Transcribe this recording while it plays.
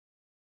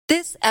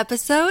This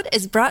episode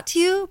is brought to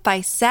you by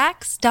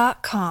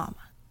Sax.com.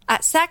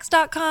 At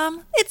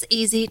Sax.com, it's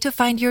easy to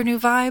find your new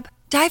vibe.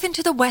 Dive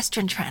into the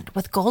Western trend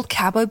with gold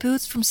cowboy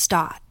boots from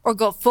Stott, or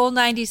go full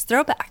 90s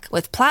throwback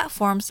with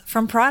platforms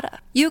from Prada.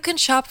 You can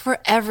shop for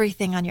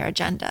everything on your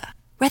agenda,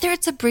 whether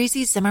it's a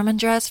breezy Zimmermann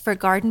dress for a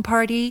garden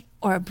party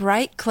or a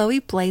bright Chloe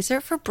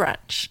blazer for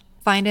brunch.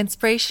 Find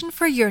inspiration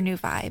for your new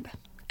vibe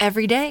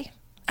every day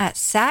at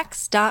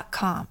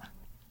Sax.com.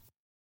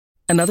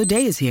 Another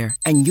day is here,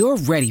 and you're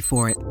ready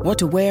for it. What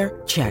to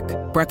wear? Check.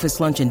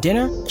 Breakfast, lunch, and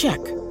dinner? Check.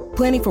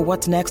 Planning for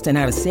what's next and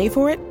how to save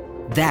for it?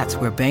 That's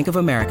where Bank of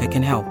America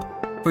can help.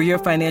 For your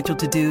financial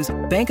to-dos,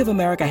 Bank of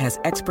America has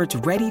experts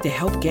ready to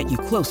help get you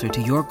closer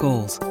to your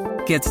goals.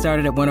 Get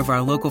started at one of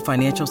our local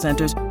financial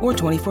centers or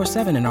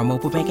 24/7 in our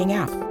mobile banking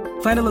app.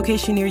 Find a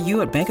location near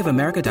you at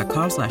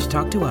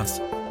bankofamerica.com/talktous.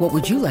 What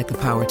would you like the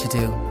power to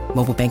do?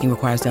 Mobile banking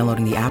requires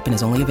downloading the app and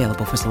is only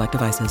available for select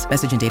devices.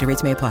 Message and data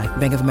rates may apply.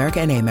 Bank of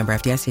America N.A., member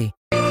FDIC.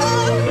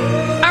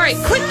 All right,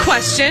 quick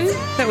question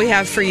that we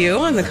have for you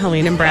on the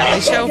Colleen and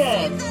Bradley Show.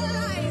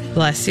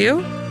 Bless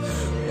you.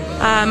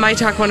 My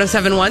Talk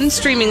 1071,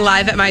 streaming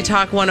live at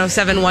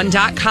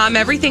mytalk1071.com.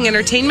 Everything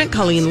Entertainment,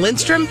 Colleen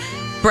Lindstrom,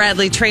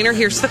 Bradley Trainer.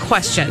 Here's the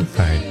question.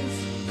 Hi.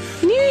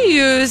 Can you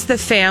use the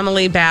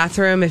family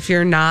bathroom if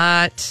you're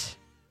not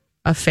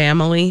a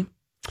family?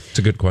 It's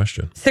a good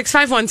question.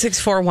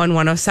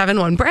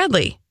 651-641-1071.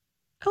 Bradley,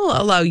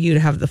 I'll allow you to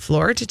have the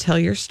floor to tell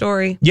your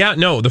story. Yeah,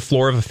 no, the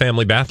floor of a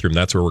family bathroom.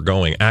 That's where we're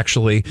going.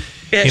 Actually,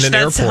 in an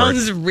airport. That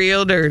sounds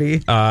real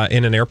dirty.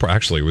 In an airport.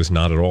 Actually, it was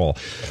not at all.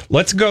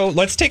 Let's go.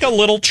 Let's take a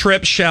little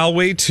trip, shall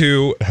we,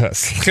 to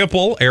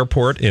Schiphol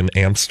Airport in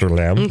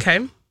Amsterdam.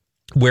 Okay.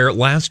 Where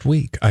last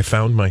week I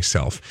found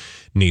myself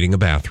needing a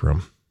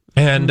bathroom.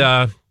 And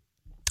I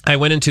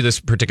went into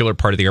this particular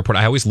part of the airport.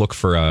 I always look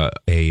for a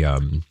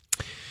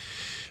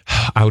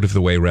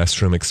out-of-the-way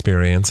restroom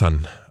experience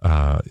on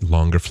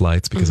longer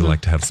flights because I like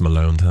to have some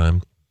alone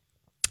time.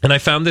 And I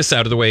found this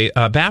out-of-the-way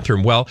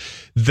bathroom. Well,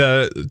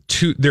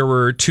 there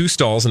were two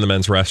stalls in the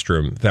men's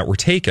restroom that were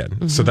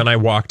taken. So then I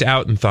walked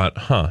out and thought,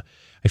 I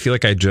feel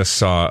like I just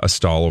saw a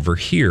stall over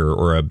here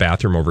or a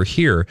bathroom over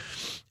here.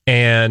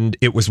 And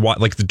it was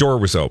like the door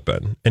was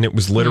open. And it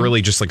was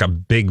literally just like a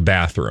big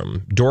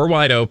bathroom. Door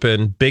wide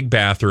open, big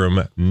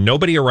bathroom,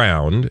 nobody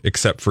around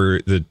except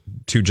for the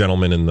two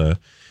gentlemen in the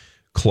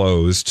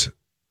closed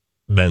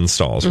men's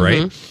stalls,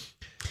 right?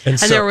 And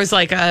so, there was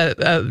like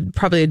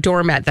probably a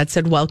doormat that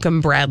said,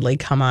 "Welcome, Bradley,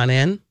 come on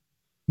in."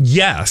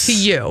 Yes. To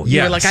you. Yes.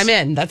 You were like, "I'm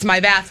in. That's my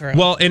bathroom."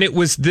 Well, and it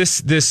was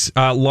this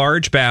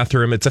large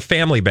bathroom. It's a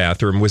family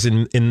bathroom. Was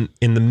in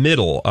the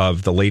middle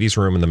of the ladies'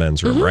 room and the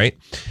men's room, right?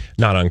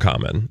 Not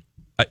uncommon.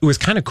 It was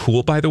kind of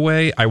cool, by the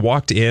way. I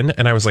walked in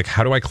and I was like,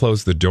 "How do I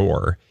close the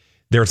door?"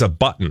 There's a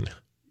button.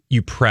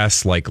 You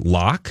press like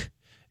lock,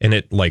 and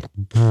it like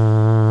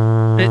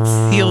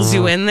it seals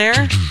you in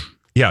there.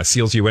 Yeah,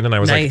 seals you in. And I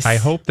was Nice. like, I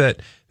hope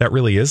that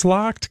really is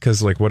locked,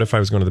 because like, what if I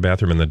was going to the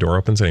bathroom and the door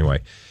opens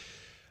anyway?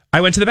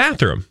 I went to the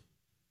bathroom.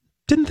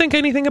 Didn't think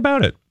anything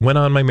about it. Went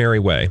on my merry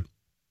way.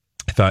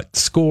 I thought,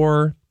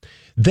 score.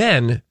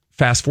 Then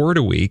fast forward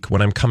a week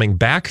when I'm coming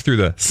back through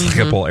the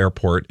Schiphol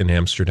Airport in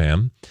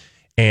Amsterdam.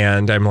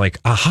 And I'm like,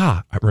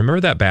 aha, I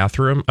remember that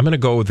bathroom. I'm going to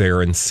go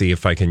there and see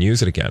if I can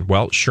use it again.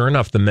 Well, sure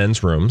enough, the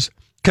men's rooms,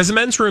 because the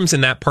men's rooms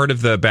in that part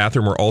of the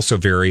bathroom were also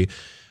very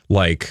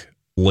like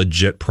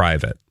legit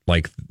private.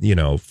 Like, you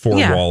know, four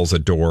walls, a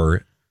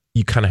door.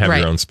 You kind of have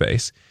your own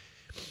space.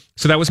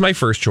 So that was my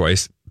first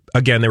choice.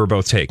 Again, they were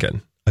both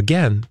taken.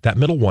 Again, that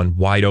middle one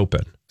wide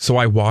open. So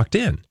I walked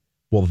in.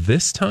 Well,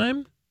 this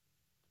time,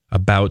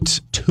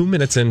 about 2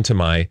 minutes into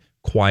my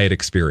quiet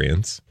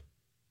experience,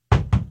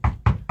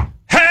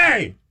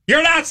 hey,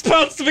 you're not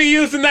supposed to be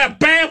using that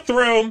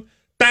bathroom.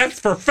 That's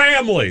for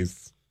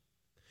families.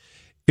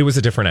 It was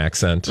a different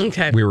accent.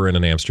 Okay. We were in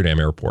an Amsterdam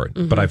airport,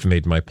 but I've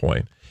made my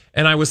point.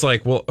 And I was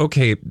like, well,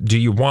 okay, do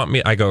you want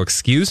me? I go,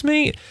 excuse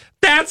me?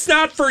 That's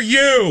not for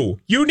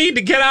you. You need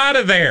to get out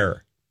of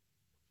there.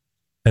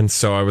 And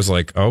so I was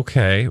like,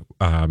 okay,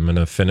 I'm going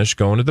to finish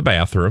going to the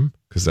bathroom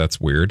because that's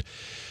weird.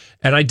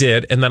 And I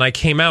did. And then I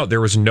came out. There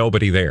was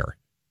nobody there.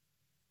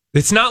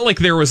 It's not like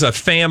there was a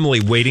family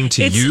waiting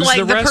to use the restroom. It's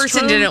like the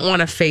person didn't want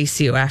to face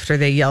you after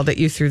they yelled at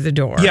you through the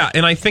door. Yeah,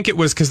 and I think it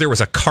was because there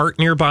was a cart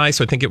nearby.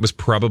 So I think it was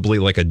probably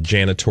like a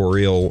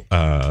janitorial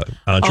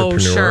entrepreneur. Oh,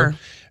 sure.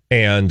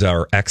 And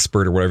or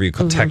expert or whatever you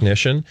call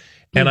technician.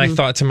 And I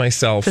thought to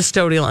myself,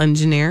 custodial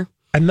engineer.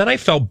 And then I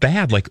felt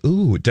bad, like,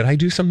 ooh, did I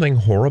do something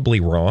horribly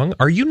wrong?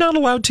 Are you not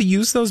allowed to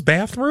use those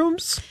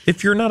bathrooms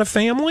if you're not a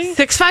family?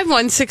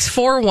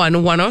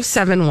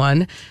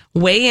 651-641-1071.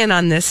 Weigh in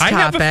on this topic. I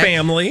have a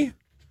family.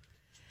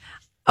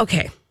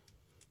 Okay.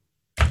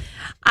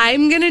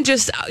 I'm going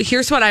to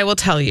here's what I will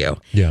tell you.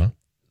 Yeah.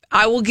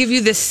 I will give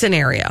you this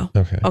scenario.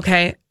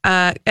 Okay.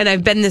 And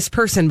I've been this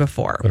person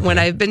before. When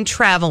I've been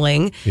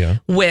traveling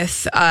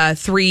with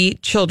 3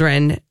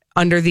 children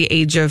under the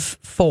age of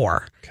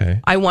 4. Okay.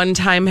 I one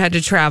time had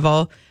to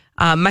travel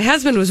My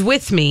husband was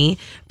with me,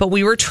 but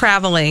we were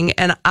traveling,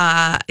 and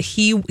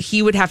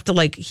he would have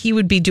to he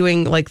would be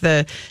doing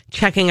the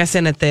checking us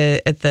in at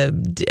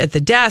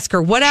the desk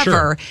or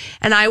whatever,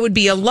 and I would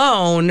be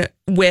alone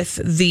with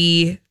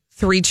the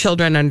 3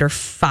 children under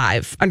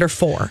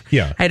 4.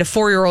 Yeah. I had a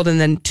 4-year-old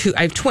and then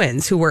I have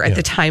twins who were at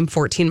the time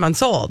 14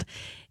 months old.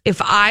 If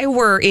I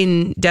were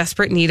in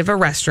desperate need of a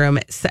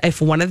restroom,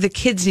 if one of the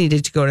kids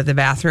needed to go to the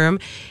bathroom,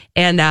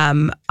 and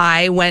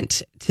I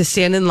went to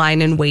stand in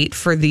line and wait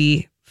for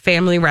the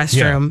family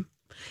restroom,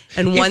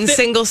 and one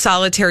single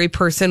solitary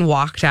person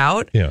walked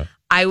out,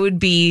 I would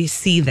be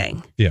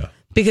seething. Yeah.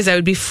 Because I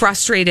would be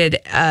frustrated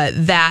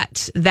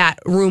that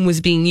room was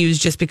being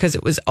used just because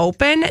it was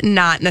open,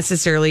 not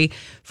necessarily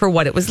for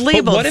what it was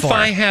labeled for. But what if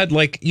I had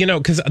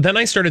because then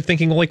I started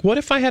thinking, what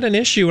if I had an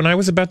issue and I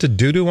was about to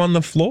doo-doo on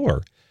the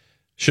floor?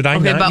 Should I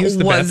not use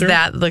the bathroom? Was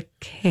that the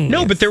case?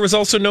 No, but there was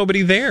also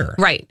nobody there.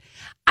 Right.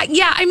 I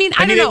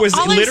don't know. It was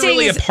All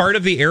literally a part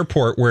of the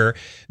airport where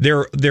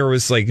there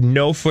was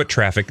no foot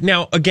traffic.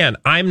 Now, again,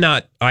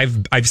 I've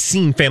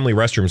seen family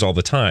restrooms all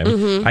the time.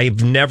 Mm-hmm.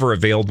 I've never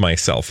availed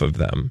myself of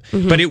them.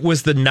 Mm-hmm. But it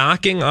was the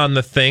knocking on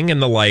the thing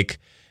and the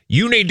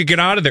you need to get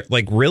out of there.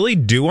 Really?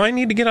 Do I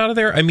need to get out of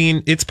there? I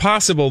mean, it's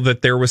possible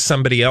that there was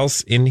somebody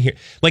else in here.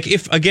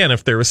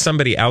 If there was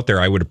somebody out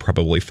there, I would have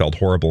probably felt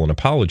horrible and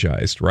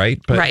apologized,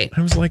 right? But I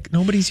was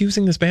nobody's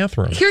using this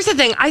bathroom. Here's the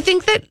thing. I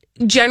think that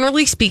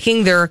generally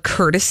speaking, they're a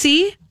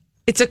courtesy.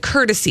 It's a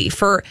courtesy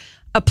for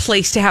a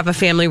place to have a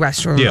family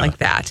restroom like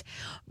that.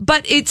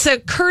 But it's a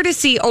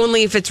courtesy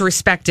only if it's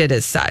respected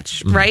as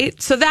such,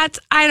 right? So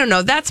I don't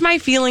know. That's my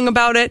feeling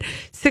about it.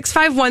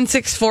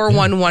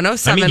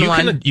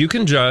 651-641-1071. You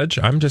can judge.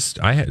 I'm just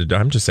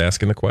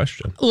asking the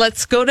question.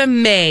 Let's go to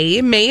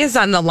May. May is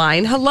on the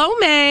line. Hello,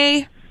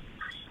 May.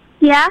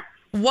 Yeah.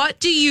 What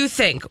do you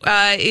think?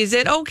 Is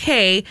it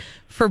okay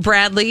for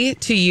Bradley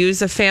to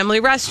use a family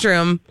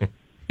restroom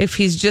if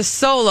he's just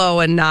solo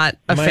and not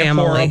a family? Am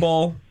I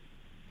horrible?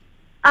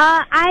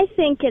 I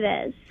think it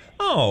is.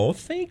 Oh,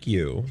 thank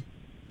you.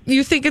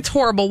 You think it's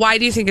horrible. Why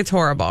do you think it's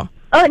horrible?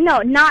 Oh, no,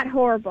 not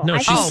horrible. No,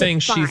 she's saying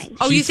she's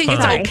you think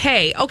fine. it's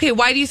okay. Okay,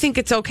 why do you think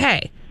it's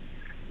okay?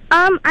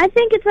 I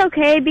think it's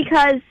okay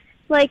because,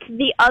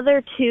 the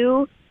other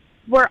 2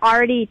 were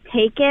already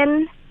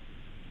taken.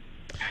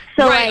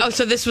 So, right.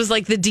 So this was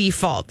the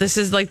default. This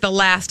is the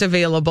last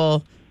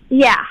available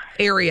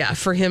area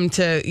for him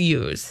to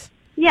use.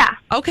 Yeah.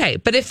 Okay,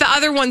 but if the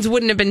other ones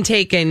wouldn't have been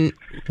taken,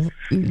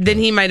 then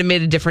he might have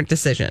made a different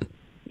decision.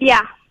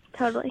 Yeah.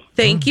 Totally.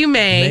 Thank you,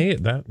 May.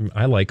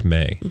 I like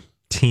May.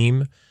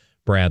 Team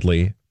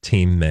Bradley,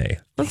 Team May.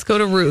 Let's go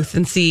to Ruth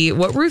and see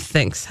what Ruth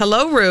thinks.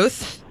 Hello,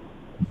 Ruth.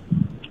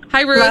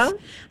 Hi, Ruth. Hello?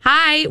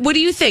 Hi. What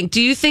do you think?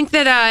 Do you think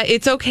that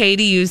it's okay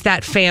to use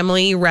that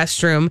family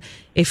restroom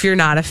if you're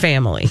not a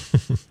family?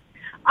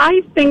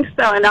 I think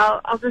so, and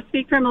I'll just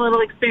speak from a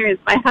little experience.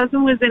 My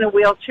husband was in a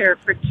wheelchair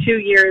for 2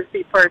 years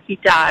before he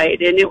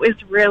died, and it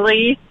was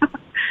really...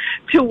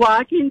 to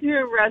walk into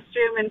a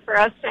restroom and for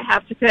us to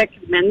have to pick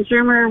men's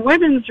room or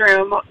women's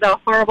room, the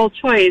horrible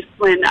choice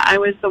when I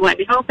was the one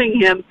helping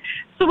him.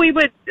 So we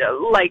would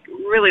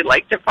really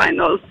like to find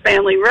those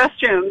family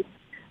restrooms.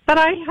 But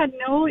I had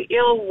no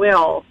ill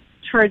will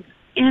towards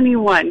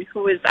anyone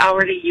who was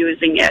already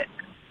using it.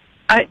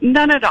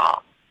 None at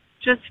all.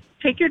 Just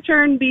take your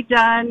turn, be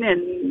done.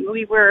 And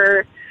we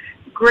were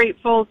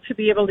grateful to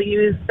be able to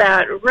use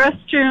that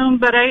restroom,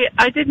 but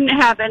I didn't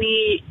have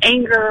any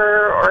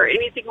anger or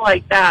anything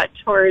like that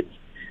towards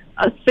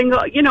a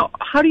single,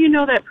 how do you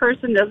know that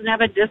person doesn't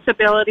have a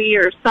disability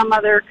or some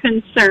other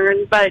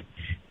concern, but,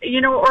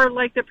 or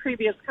like the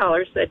previous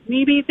caller said,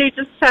 maybe they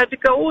just had to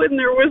go and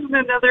there wasn't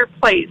another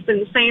place.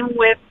 And same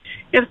with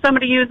if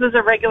somebody uses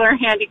a regular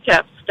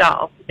handicap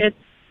stall, it's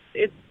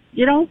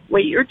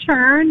wait your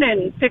turn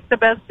and pick the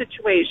best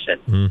situation.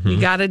 Mm-hmm.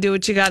 You got to do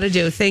what you got to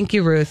do. Thank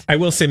you, Ruth. I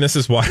will say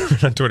Mrs. Waterman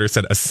on Twitter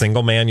said a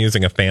single man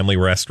using a family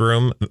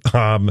restroom.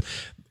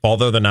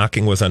 Although the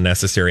knocking was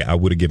unnecessary, I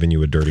would have given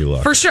you a dirty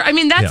look. For sure. I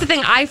mean, that's the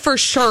thing. I for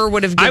sure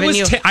would have given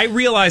you. I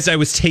realized I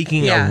was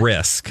taking a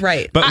risk.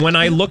 Right. But when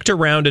I looked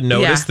around and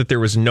noticed that there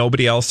was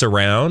nobody else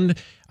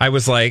around, I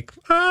was like,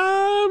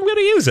 I'm going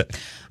to use it.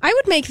 I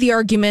would make the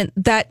argument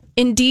that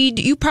indeed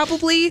you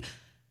probably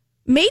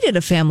made it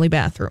a family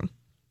bathroom.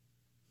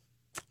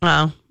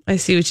 Oh, I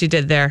see what you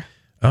did there.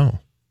 Oh,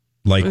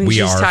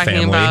 we are talking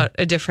family. About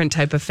a different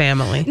type of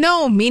family.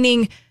 No,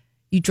 meaning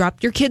you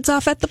dropped your kids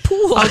off at the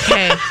pool.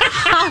 Okay.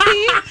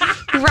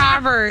 Holly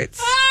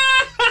Roberts.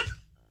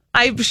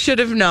 I should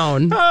have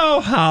known.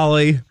 Oh,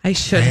 Holly. I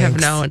should have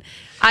known.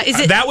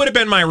 That would have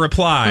been my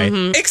reply.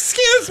 Mm-hmm.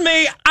 Excuse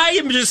me, I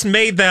just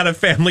made that a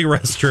family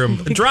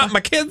restroom. Dropped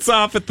my kids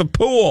off at the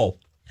pool.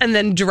 And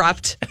then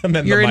dropped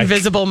your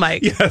invisible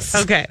mic. Yes.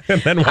 Okay.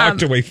 And then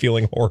walked away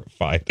feeling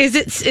horrified. Is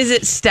it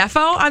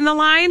Steffo on the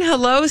line?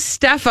 Hello,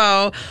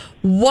 Steffo.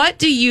 What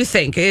do you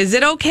think? Is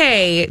it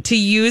okay to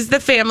use the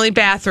family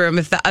bathroom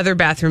if the other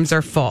bathrooms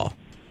are full?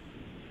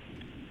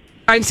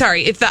 I'm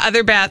sorry, if the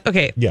other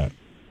okay. Yeah.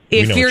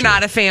 If you're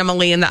not a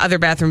family and the other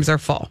bathrooms are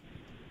full.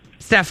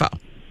 Steffo.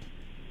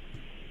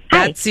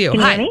 That's you. Can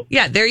you Hi. hear me?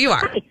 Yeah, there you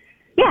are. Hi.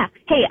 Yeah.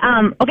 Hey,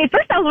 okay,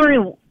 first I was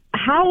wondering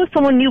how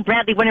someone knew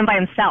Bradley went in by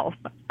himself.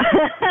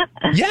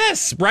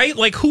 Yes, right?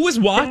 Like, who was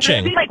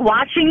watching? Was he, like,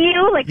 watching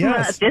you, like,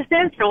 Yes. from a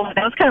distance? Or what?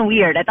 That was kind of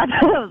weird. I thought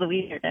that was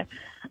weird.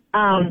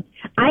 I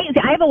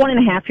have a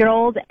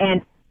 1.5-year-old,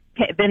 and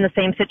been in the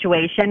same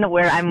situation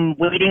where I'm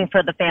waiting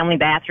for the family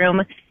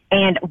bathroom,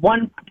 and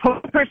one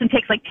person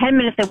takes, like, 10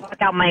 minutes to walk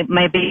out my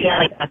baby,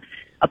 like,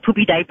 a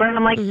poopy diaper, and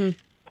I'm like, you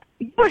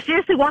are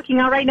seriously walking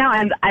out right now?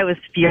 And I was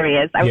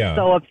furious. I was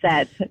so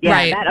upset. Yeah,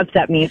 Right. that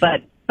upset me.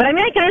 But I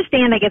mean, I can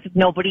understand, I guess, if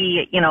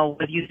nobody,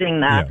 was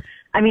using the, Yeah.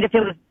 I mean, if it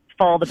was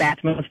full, the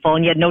bathroom was full,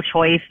 and you had no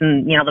choice,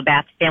 and,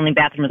 the family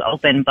bathroom was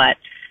open. But,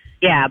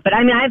 yeah, but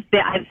I mean, I've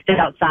stood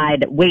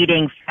outside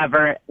waiting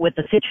forever with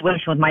the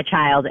situation with my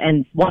child,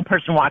 and one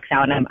person walks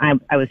out, and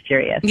I was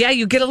furious. Yeah,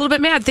 you get a little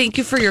bit mad. Thank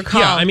you for your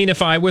call. Yeah, I mean,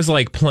 if I was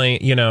like playing,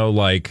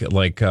 like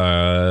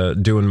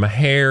doing my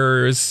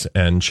hairs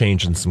and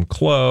changing some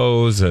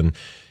clothes and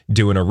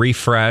doing a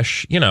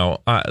refresh,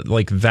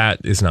 like that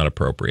is not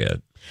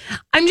appropriate.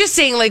 I'm just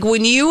saying, like,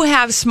 when you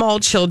have small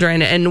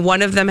children and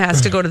one of them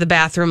has to go to the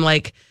bathroom,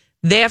 like,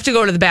 they have to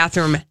go to the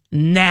bathroom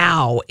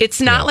now. It's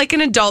not like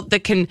an adult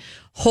that can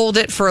hold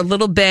it for a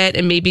little bit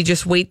and maybe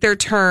just wait their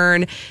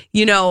turn.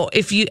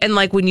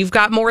 When you've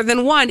got more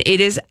than one,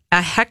 it is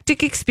a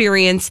hectic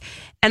experience.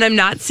 And I'm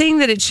not saying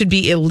that it should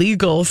be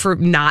illegal for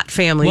not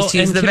families to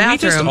use the bathroom.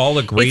 Can we just all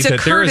agree It's a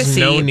that there is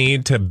courtesy. no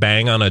need to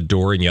bang on a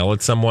door and yell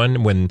at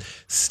someone when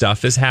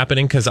stuff is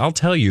happening? Because I'll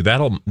tell you,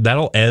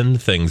 that'll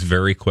end things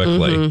very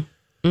quickly.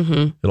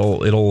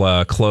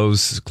 It'll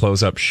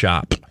close up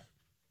shop.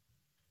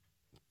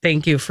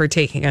 Thank you for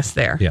taking us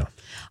there. Yeah.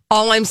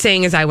 All I'm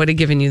saying is I would have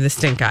given you the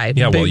stink eye.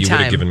 Yeah, well, big you would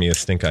time. have given me a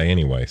stink eye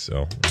anyway,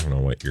 so I don't know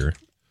what you're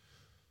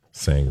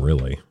saying,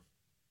 really.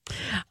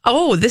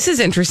 Oh, this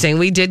is interesting.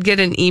 We did get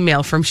an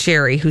email from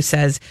Sherry who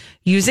says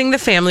using the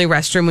family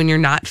restroom when you're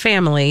not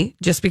family,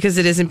 just because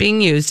it isn't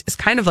being used, is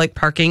kind of like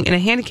parking in a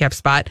handicap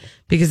spot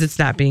because it's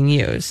not being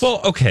used.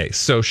 Well, okay,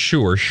 so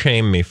sure,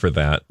 shame me for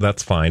that.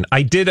 That's fine.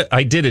 I did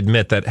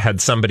admit that had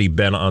somebody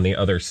been on the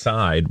other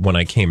side when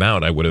I came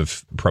out, I would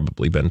have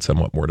probably been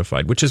somewhat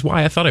mortified, which is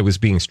why I thought I was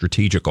being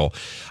strategical.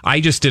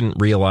 I just didn't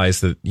realize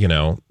that,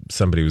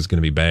 somebody was going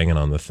to be banging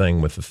on the thing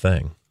with the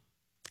thing.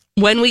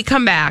 When we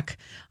come back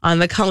on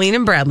the Colleen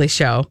and Bradley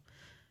show,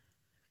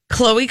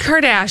 Khloe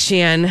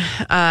Kardashian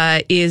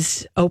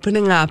is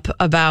opening up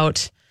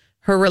about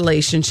her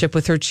relationship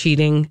with her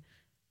cheating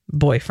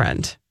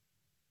boyfriend.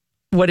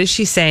 What is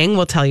she saying?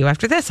 We'll tell you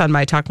after this on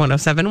My Talk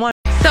 1071.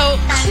 So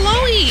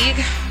Khloe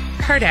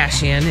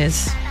Kardashian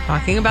is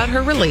talking about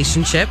her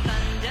relationship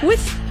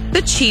with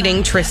the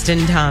cheating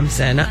Tristan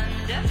Thompson.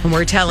 And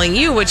we're telling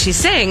you what she's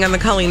saying on the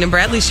Colleen and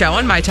Bradley show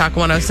on My Talk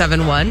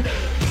 1071.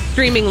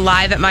 Streaming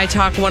live at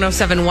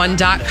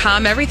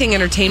MyTalk1071.com. Everything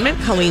Entertainment.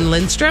 Colleen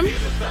Lindstrom,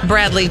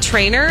 Bradley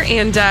Trainer.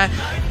 And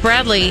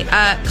Bradley,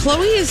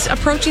 Khloe is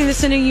approaching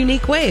this in a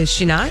unique way, is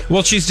she not?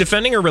 Well, she's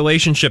defending her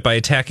relationship by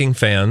attacking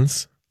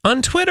fans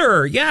on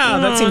Twitter. Yeah,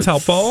 that seems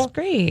helpful.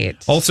 Great.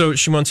 Also,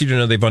 she wants you to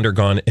know they've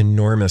undergone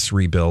enormous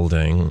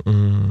rebuilding.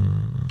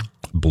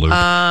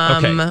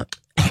 Bloop.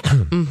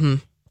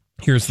 Okay.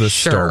 Here's the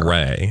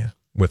story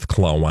with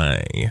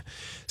Khloe.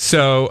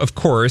 So, of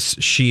course,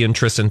 she and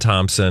Tristan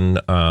Thompson,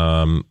 there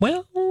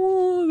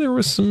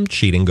was some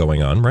cheating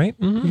going on, right?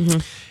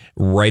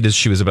 Right as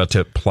she was about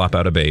to plop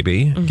out a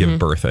baby, give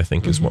birth, I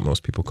think is what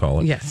most people call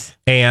it. Yes.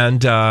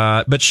 And,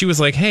 but she was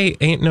like, hey,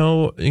 ain't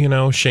no,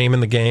 shame in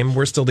the game.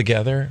 We're still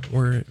together.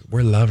 We're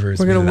lovers.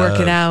 We're going to work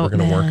it out. We're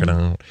going to work it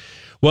out.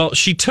 Well,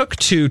 she took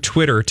to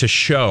Twitter to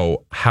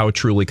show how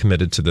truly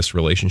committed to this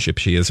relationship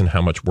she is and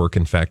how much work,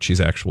 in fact, she's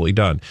actually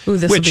done. Ooh,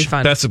 this will be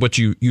fun. That's what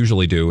you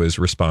usually do, is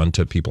respond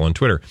to people on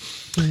Twitter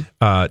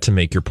to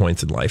make your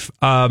points in life.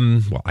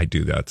 Well, I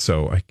do that,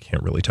 so I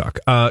can't really talk.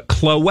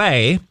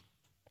 Khloe,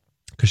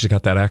 because she's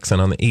got that accent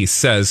on the East,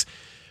 says,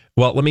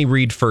 well, let me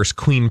read first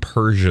Queen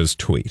Persia's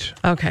tweet.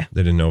 Okay. I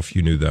didn't know if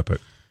you knew that, but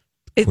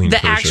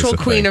The actual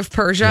Queen of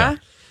Persia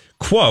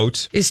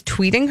quote is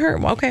tweeting her?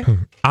 Okay.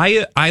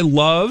 I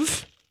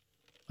love,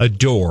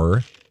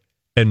 adore,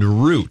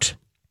 and root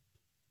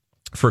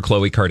for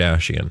Khloe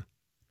Kardashian.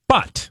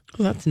 But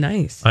that's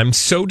nice. I'm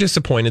so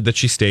disappointed that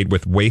she stayed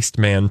with waste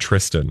man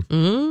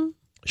Tristan.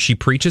 She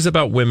preaches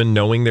about women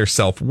knowing their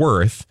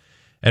self-worth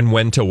and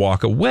when to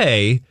walk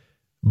away,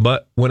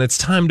 but when it's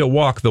time to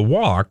walk the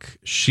walk,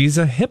 she's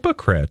a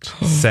hypocrite.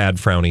 Sad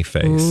frowny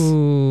face.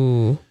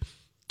 Ooh.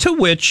 To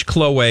which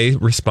Khloe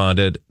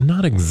responded,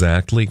 not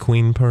exactly,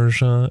 Queen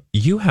Persia.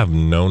 You have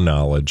no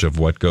knowledge of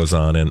what goes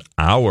on in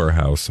our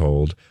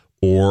household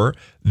or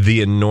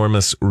the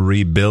enormous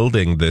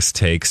rebuilding this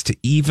takes to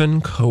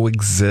even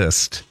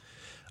coexist.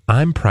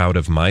 I'm proud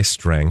of my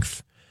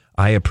strength.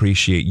 I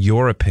appreciate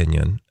your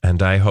opinion,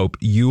 and I hope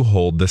you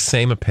hold the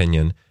same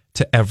opinion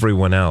to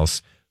everyone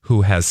else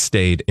who has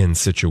stayed in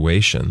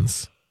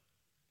situations.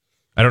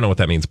 I don't know what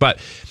that means, but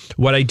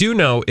what I do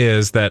know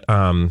is that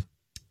I'm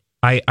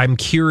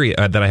curious,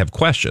 that I have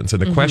questions,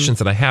 and the questions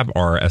that I have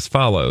are as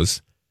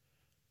follows.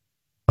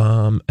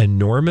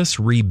 Enormous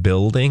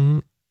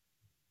rebuilding.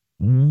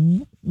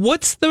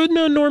 What's the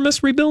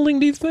enormous rebuilding,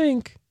 do you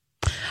think?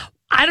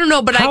 I don't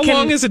know, but How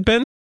long has it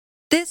been?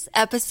 This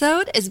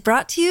episode is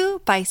brought to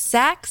you by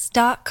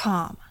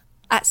Sax.com.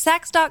 At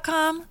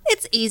Sax.com,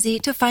 it's easy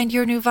to find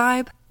your new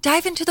vibe.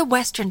 Dive into the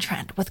Western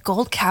trend with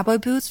gold cowboy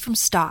boots from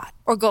Stott,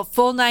 or go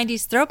full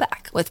 90s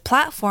throwback with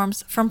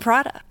platforms from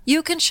Prada.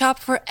 You can shop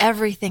for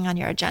everything on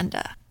your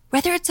agenda,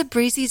 whether it's a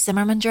breezy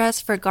Zimmermann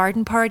dress for a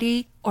garden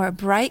party or a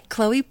bright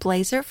Chloe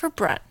blazer for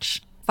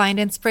brunch. Find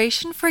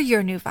inspiration for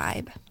your new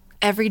vibe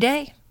every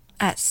day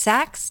at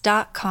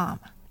Sax.com.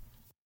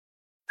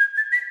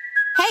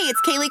 Hey,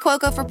 it's Kaylee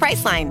Cuoco for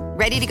Priceline.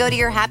 Ready to go to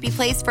your happy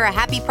place for a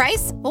happy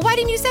price? Well, why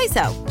didn't you say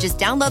so? Just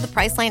download the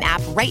Priceline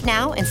app right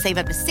now and save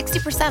up to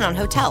 60% on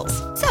hotels.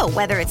 So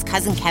whether it's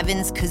Cousin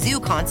Kevin's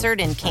Kazoo Concert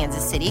in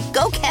Kansas City,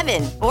 go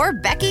Kevin, or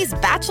Becky's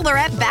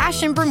Bachelorette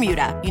Bash in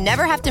Bermuda, you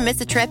never have to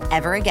miss a trip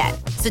ever again.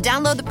 So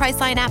download the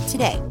Priceline app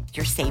today.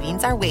 Your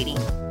savings are waiting.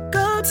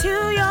 Go to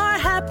your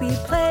happy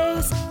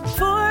place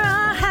for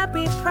a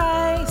happy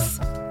price.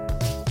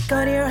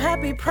 Go to your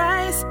happy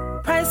price,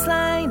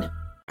 Priceline.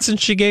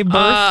 Since she gave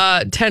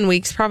birth? 10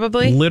 weeks,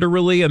 probably.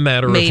 Literally a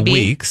matter of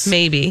weeks.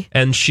 Maybe.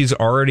 And she's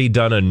already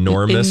done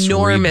enormous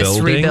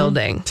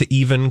rebuilding to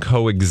even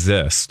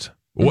coexist.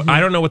 Mm-hmm. I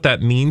don't know what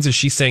that means. Is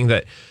she saying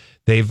that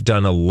they've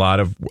done a lot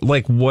of,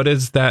 like, what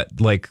is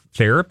that, like,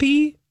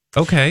 therapy?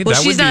 Okay. Well,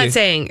 she's not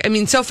saying. I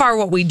mean, so far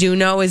what we do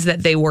know is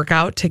that they work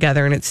out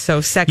together and it's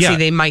so sexy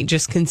they might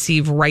just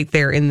conceive right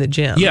there in the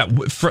gym. Yeah.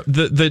 For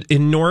the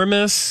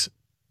enormous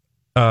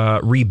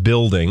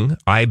rebuilding,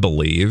 I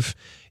believe,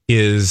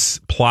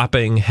 is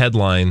plopping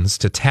headlines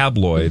to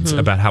tabloids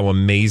about how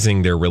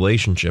amazing their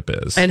relationship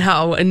is. And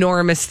how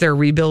enormous their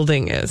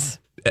rebuilding is.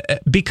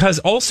 Because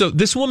also,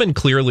 this woman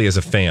clearly is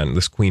a fan,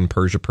 this Queen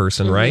Persia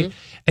person, right?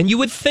 And you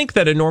would think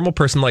that a normal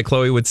person like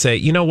Chloe would say,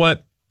 you know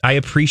what? I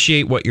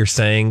appreciate what you're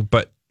saying,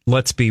 but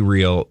let's be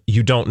real.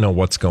 You don't know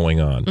what's going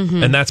on.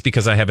 And that's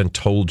because I haven't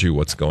told you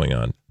what's going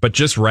on. But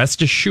just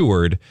rest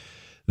assured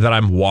that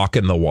I'm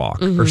walking the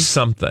walk or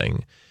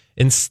something.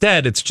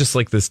 Instead, it's just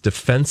like this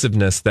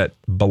defensiveness that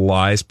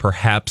belies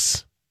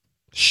perhaps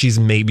she's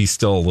maybe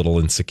still a little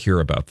insecure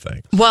about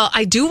things. Well,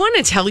 I do want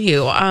to tell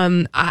you,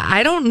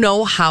 I don't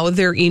know how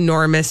their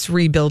enormous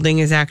rebuilding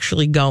is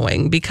actually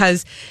going,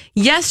 because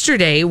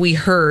yesterday we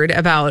heard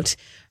about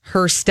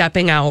her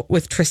stepping out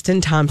with Tristan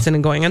Thompson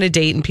and going on a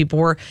date, and people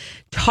were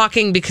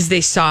talking because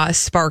they saw a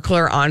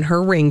sparkler on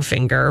her ring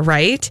finger,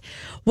 right?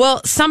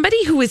 Well,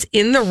 somebody who was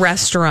in the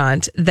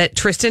restaurant that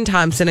Tristan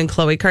Thompson and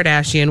Khloe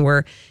Kardashian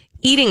were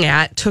eating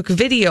at took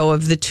video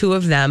of the two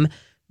of them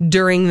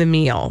during the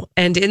meal.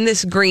 And in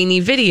this grainy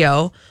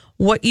video,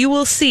 what you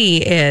will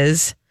see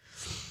is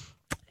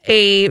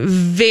a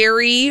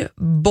very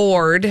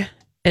bored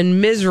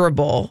and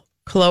miserable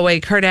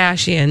Khloe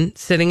Kardashian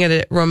sitting at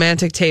a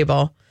romantic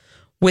table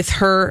with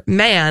her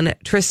man,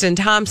 Tristan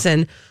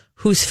Thompson,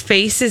 whose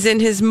face is in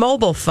his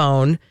mobile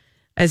phone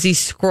as he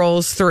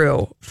scrolls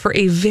through for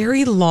a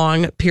very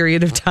long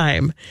period of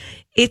time.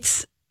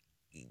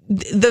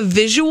 The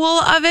visual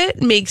of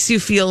it makes you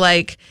feel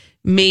like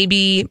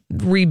maybe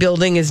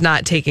rebuilding is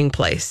not taking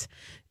place.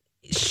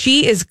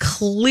 She is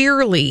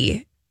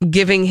clearly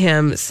giving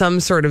him some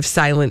sort of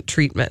silent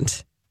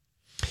treatment.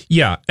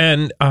 Yeah.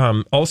 And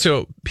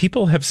also,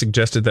 people have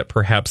suggested that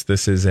perhaps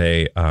this is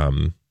a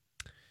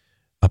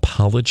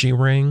apology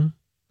ring.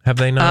 Have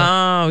they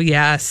not? Oh,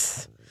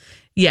 yes.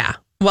 Yeah.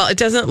 Well, it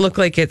doesn't look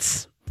like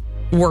it's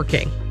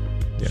working,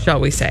 shall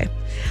we say.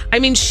 I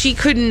mean, she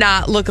could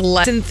not look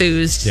less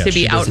enthused to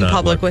be out in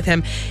public with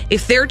him.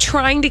 If they're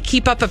trying to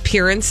keep up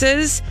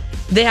appearances,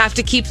 they have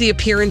to keep the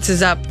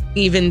appearances up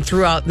even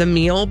throughout the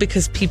meal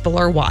because people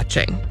are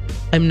watching.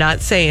 I'm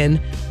not saying,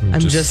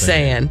 I'm just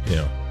saying.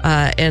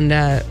 Yeah.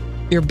 And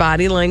your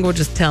body language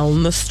is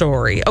telling the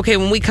story. Okay,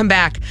 when we come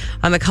back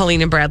on the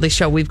Colleen and Bradley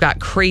show, we've got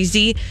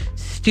crazy,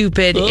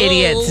 stupid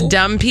idiots,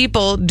 dumb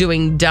people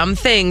doing dumb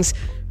things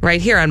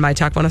right here on My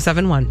Talk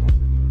 107.1.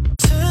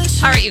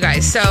 All right, you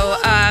guys. So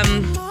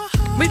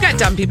we've got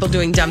dumb people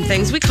doing dumb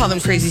things. We call them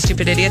crazy,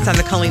 stupid idiots on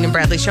the Colleen and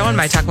Bradley show on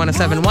My Talk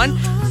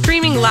 107.1.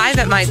 Streaming live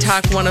at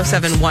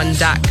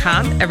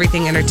MyTalk1071.com.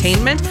 Everything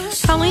Entertainment.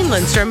 Colleen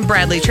Lindstrom,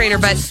 Bradley Trainer.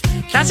 But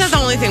that's not the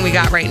only thing we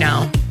got right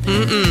now.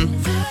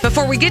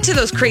 Before we get to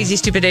those crazy,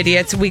 stupid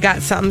idiots, we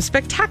got something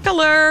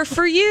spectacular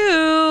for you.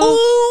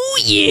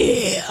 Oh,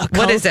 yeah.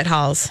 What is it,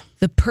 Halls?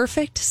 The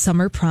perfect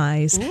summer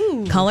prize.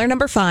 Ooh. Caller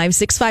number 5,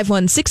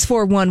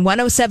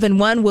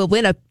 651-641-1071 will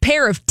win a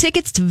pair of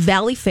tickets to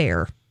Valley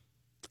Fair.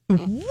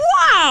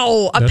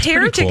 Wow. A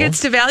pair of tickets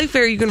to Valley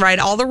Fair. You can ride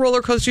all the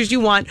roller coasters you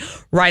want.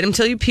 Ride them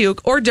till you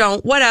puke or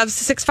don't.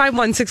 Whatevs.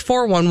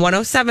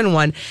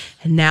 651-641-1071.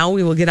 And now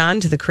we will get on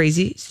to the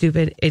crazy,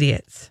 stupid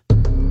idiots.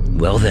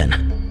 Well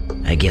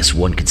then, I guess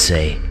one could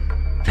say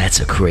that's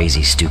a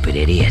crazy, stupid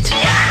idiot.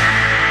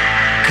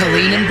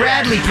 Colleen and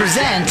Bradley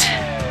present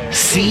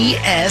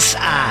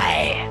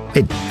CSI.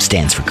 It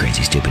stands for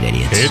Crazy Stupid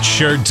Idiots. It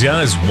sure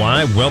does.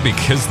 Why? Well,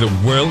 because the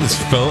world is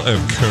full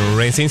of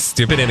crazy,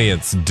 stupid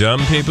idiots.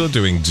 Dumb people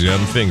doing dumb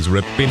things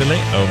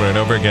repeatedly over and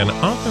over again,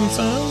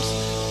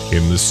 oftentimes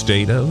in the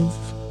state of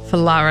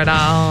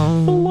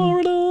Florida.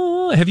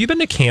 Florida. Have you been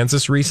to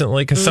Kansas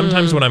recently? Because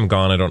sometimes when I'm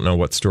gone, I don't know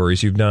what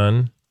stories you've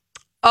done.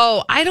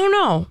 Oh, I don't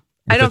know.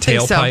 I don't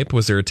think so. Tailpipe?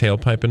 Was there a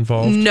tailpipe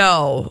involved?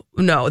 No.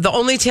 The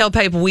only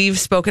tailpipe we've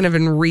spoken of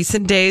in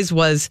recent days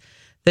was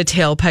the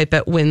tailpipe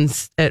at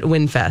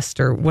Windfest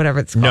or whatever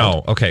it's called.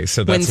 No. Okay,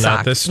 so that's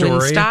not this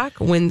story.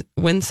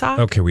 Windsock?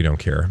 Okay, we don't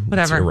care.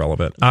 Whatever. It's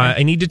irrelevant. Okay.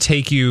 I need to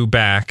take you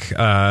back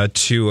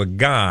to a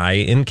guy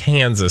in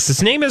Kansas.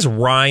 His name is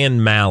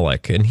Ryan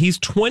Malik, and he's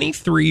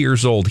 23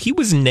 years old. He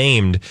was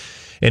named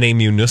in a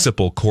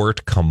municipal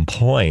court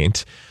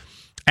complaint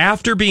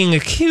after being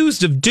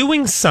accused of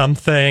doing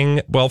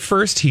something. Well,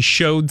 first he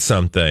showed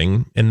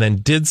something and then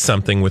did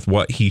something with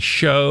what he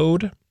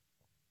showed.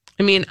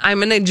 I mean, I'm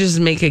going to just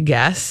make a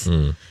guess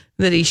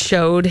that he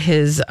showed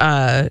his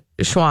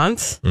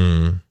schwanz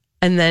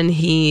and then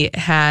he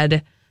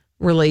had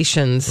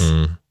relations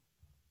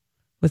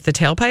with the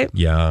tailpipe.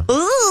 Yeah.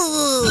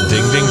 Ooh.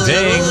 Ding, ding,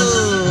 ding.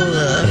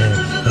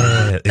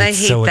 It's I hate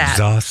so that.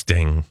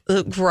 Exhausting.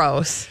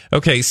 Gross.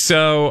 Okay,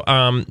 so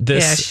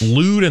this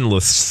lewd and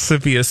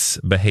lascivious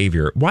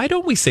behavior. Why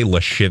don't we say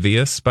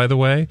lascivious, by the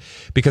way?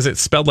 Because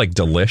it's spelled like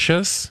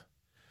delicious.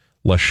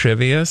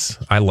 Lascivious.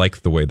 I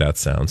like the way that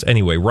sounds.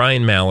 Anyway,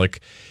 Ryan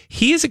Malik,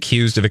 he is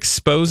accused of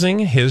exposing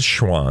his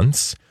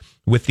schwanz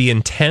with the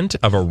intent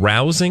of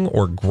arousing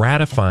or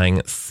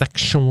gratifying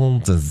sexual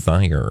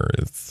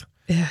desires.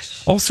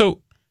 Yes.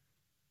 Also,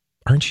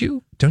 don't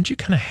you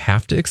kind of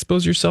have to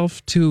expose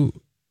yourself to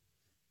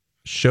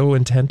show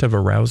intent of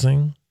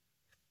arousing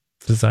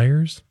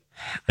desires?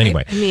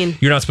 Anyway, I mean,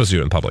 you're not supposed to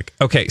do it in public.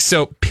 Okay,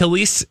 so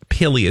police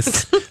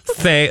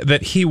say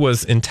that he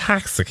was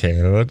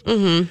intoxicated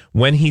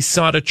when he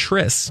sought a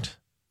tryst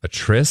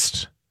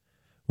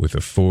with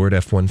a Ford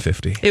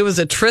F-150. It was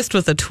a tryst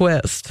with a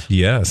twist.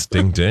 Yes,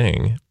 ding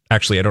ding.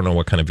 Actually, I don't know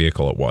what kind of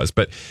vehicle it was,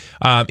 but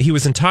he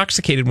was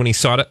intoxicated when he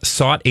sought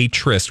a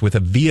tryst with a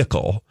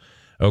vehicle.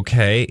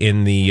 Okay,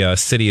 in the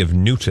city of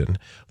Newton.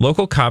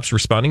 Local cops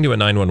responding to a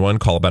 911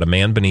 call about a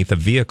man beneath a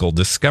vehicle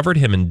discovered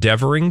him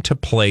endeavoring to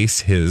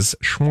place his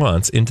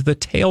schwanz into the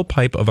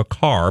tailpipe of a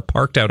car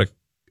parked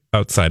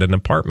outside an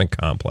apartment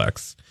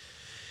complex.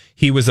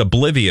 He was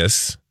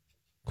oblivious,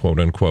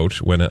 quote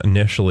unquote, when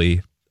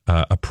initially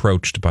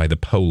approached by the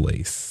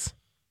police.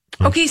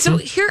 Okay, so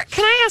here,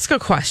 can I ask a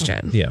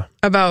question? Yeah.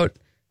 About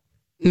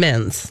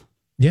men's?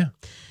 Yeah.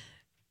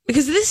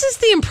 Because this is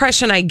the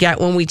impression I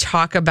get when we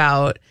talk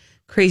about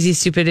crazy,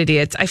 stupid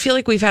idiots. I feel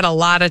like we've had a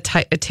lot of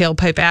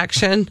tailpipe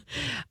action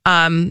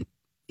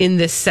in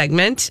this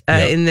segment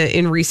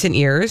in recent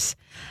years.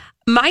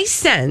 My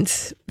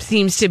sense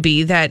seems to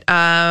be that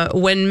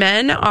when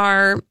men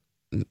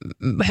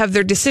have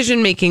their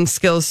decision-making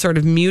skills sort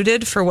of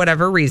muted for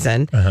whatever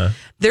reason,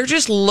 they're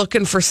just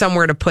looking for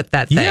somewhere to put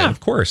that thing. Yeah,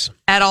 of course.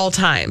 At all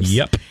times.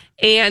 Yep.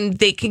 And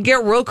they can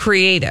get real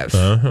creative.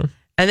 And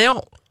they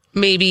don't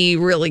maybe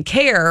really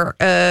care.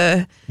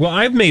 Well,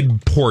 I've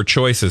made poor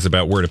choices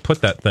about where to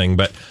put that thing,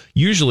 but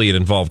usually it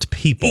involved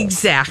people.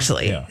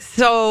 Exactly. Yeah.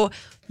 So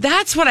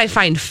that's what I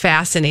find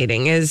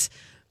fascinating is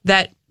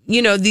that,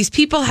 you know, these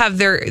people have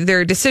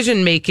their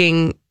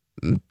decision-making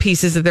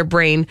pieces of their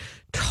brain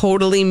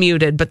totally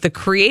muted, but the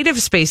creative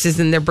spaces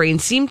in their brain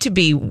seem to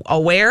be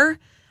aware,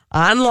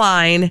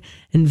 online,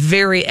 and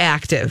very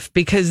active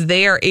because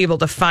they are able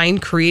to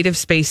find creative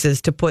spaces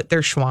to put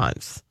their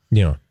schwanz.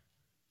 Yeah.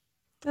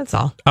 That's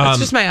all. That's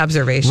just my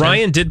observation.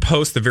 Ryan did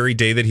post the very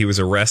day that he was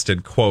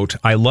arrested, quote,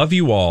 "I love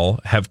you all.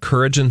 Have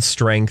courage and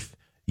strength,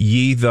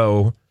 ye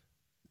thou.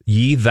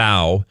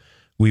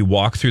 We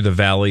walk through the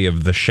valley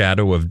of the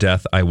shadow of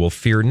death. I will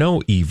fear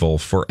no evil,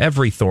 for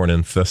every thorn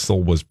and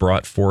thistle was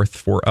brought forth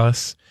for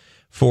us.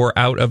 For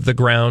out of the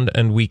ground,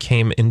 and we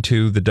came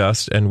into the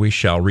dust, and we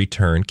shall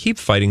return. Keep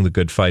fighting the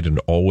good fight, and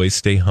always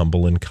stay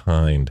humble and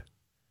kind."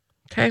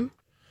 Okay.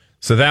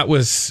 So that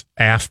was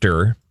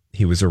after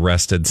he was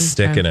arrested,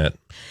 sticking it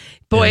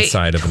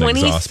inside of an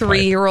exhaust pipe.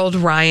 23-year-old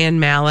Ryan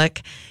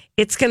Malik,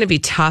 it's going to be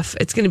tough.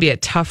 It's going to be a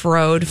tough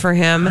road for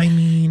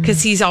him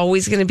because he's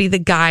always going to be the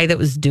guy that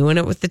was doing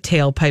it with the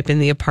tailpipe in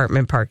the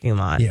apartment parking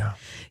lot. Yeah.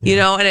 You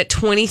know, and at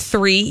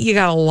 23, you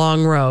got a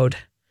long road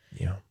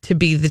to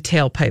be the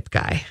tailpipe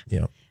guy.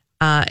 Yeah.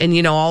 And,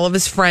 you know, all of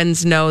his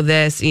friends know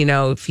this. You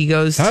know, if he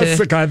goes That's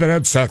the guy that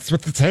had sex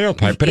with the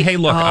tailpipe. But hey,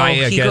 look, I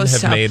he again goes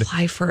have to made.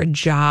 apply for a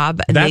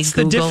job. And That's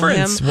they the Google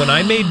difference. him. When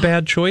I made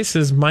bad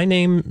choices, my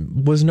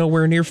name was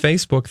nowhere near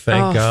Facebook.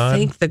 Thank God.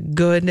 Thank the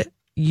good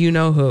you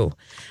know who.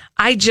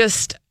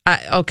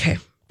 Okay,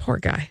 poor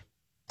guy.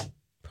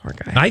 Poor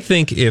guy. I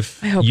think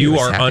if you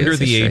are under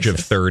the age of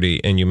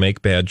 30 and you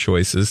make bad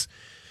choices,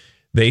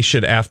 they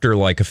should, after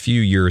like a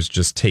few years,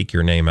 just take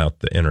your name out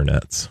the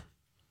internets.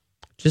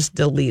 Just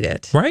delete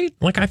it. Right?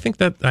 Like I think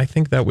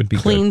that would be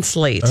clean good.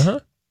 slate.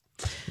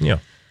 Yeah.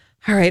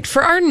 All right.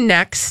 For our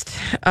next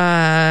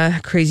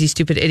crazy,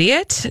 stupid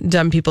idiot,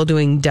 dumb people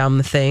doing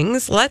dumb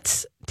things,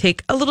 let's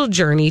take a little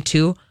journey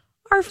to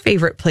our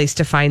favorite place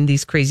to find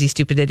these crazy,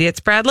 stupid idiots.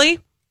 Bradley?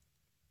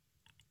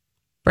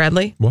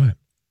 What?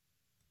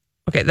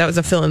 Okay, that was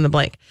a fill in the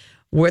blank.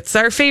 What's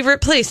our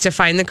favorite place to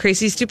find the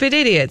crazy, stupid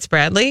idiots,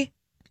 Bradley?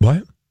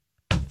 What?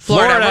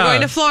 Florida. We're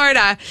going to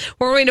Florida.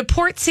 We're going to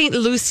Port St.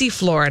 Lucie,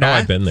 Florida. Oh,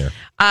 I've been there.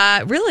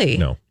 Really?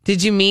 No.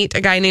 Did you meet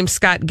a guy named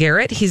Scott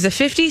Garrett? He's a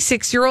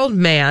 56-year-old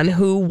man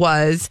who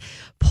was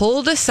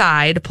pulled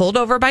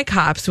over by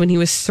cops when he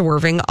was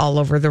swerving all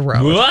over the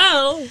road.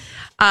 Whoa!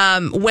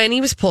 When he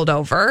was pulled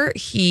over,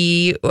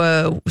 he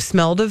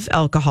smelled of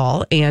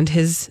alcohol and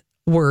his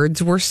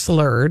words were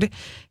slurred.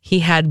 He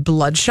had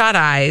bloodshot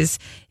eyes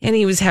and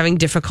he was having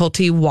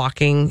difficulty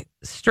walking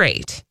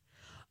straight.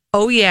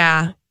 Oh,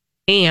 yeah.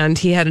 And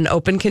he had an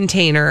open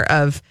container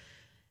of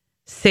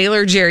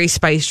Sailor Jerry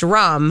spiced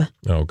rum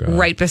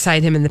right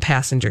beside him in the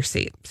passenger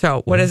seat.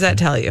 So what does that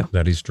tell you?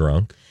 That he's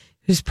drunk.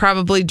 He's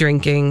probably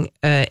drinking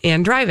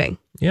and driving.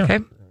 Yeah. Okay.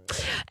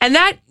 And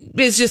that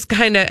is just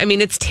kind of, I mean,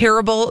 it's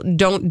terrible.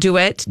 Don't do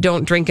it.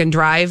 Don't drink and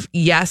drive.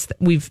 Yes,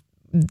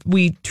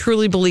 we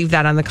truly believe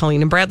that on the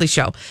Colleen and Bradley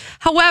show.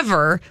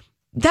 However,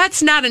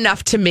 that's not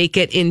enough to make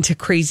it into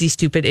crazy,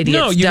 stupid idiots.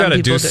 No, you got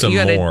to do some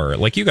more.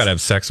 Like you got to have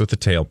sex with the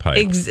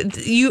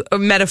tailpipe. You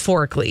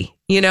metaphorically,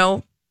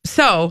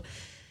 So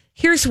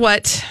here's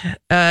what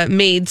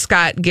made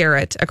Scott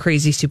Garrett a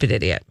crazy, stupid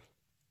idiot.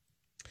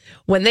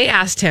 When they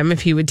asked him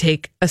if he would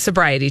take a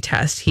sobriety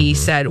test, he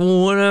said,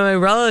 well, one of my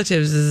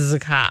relatives is a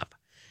cop.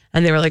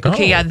 And they were like,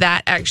 okay, yeah,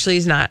 that actually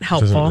is not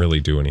helpful. Doesn't really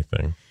do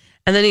anything.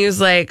 And then he was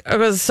like,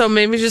 oh, so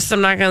maybe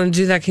I'm not going to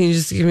do that. Can you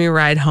just give me a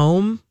ride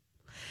home?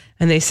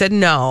 And they said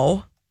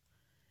no.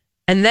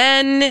 And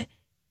then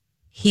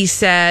he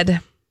said,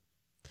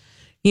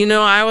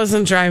 I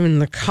wasn't driving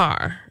the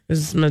car. It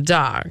was my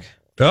dog.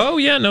 Oh,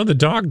 yeah. No, the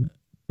dog.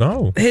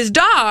 Oh. His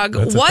dog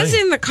was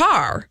in the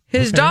car.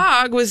 His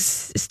dog was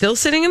still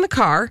sitting in the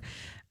car.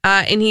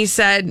 And he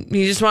said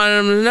he just wanted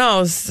him to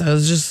know. So I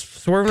was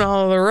just swerving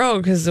all over the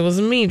road because it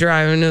wasn't me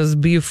driving. It was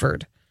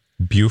Buford.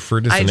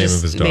 Buford is the name of his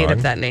dog. I just made up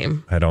that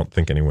name. I don't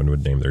think anyone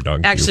would name their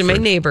dog Actually, Buford.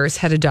 My neighbors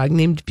had a dog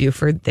named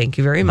Buford. Thank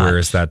you very much. Where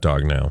is that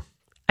dog now?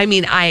 I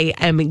mean, I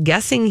am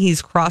guessing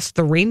he's crossed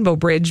the Rainbow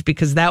Bridge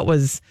because that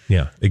was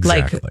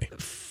exactly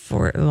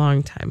for a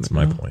long time That's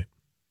ago. my point.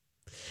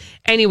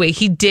 Anyway,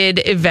 he did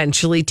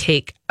eventually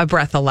take a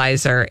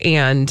breathalyzer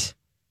and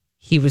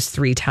he was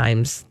 3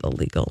 times the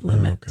legal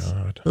limit. Oh,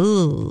 God.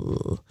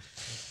 Ooh.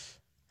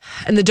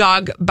 And the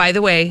dog, by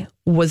the way,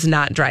 was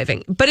not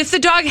driving. But if the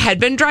dog had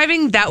been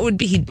driving,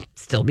 he'd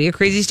still be a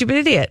crazy, stupid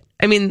idiot.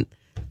 I mean,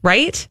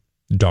 right?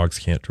 Dogs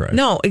can't drive.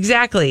 No,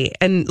 exactly.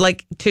 And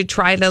to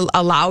try to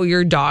allow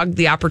your dog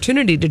the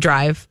opportunity to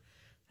drive,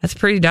 that's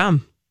pretty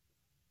dumb.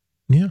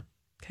 Yeah.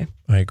 Okay.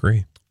 I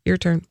agree. Your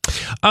turn.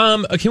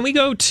 Can we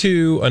go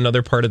to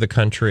another part of the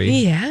country?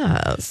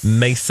 Yes.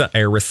 Mesa,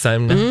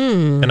 Arizona.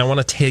 And I want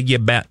to tell you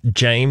about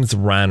James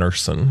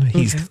Reinerson.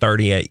 He's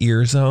 38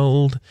 years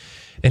old.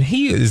 And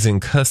he is in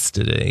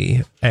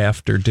custody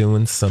after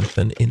doing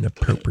something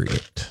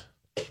inappropriate.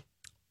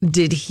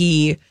 Did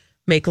he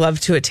make love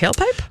to a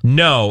tailpipe?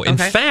 No. In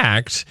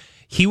fact,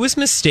 he was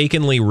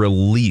mistakenly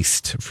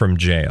released from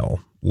jail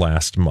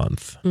last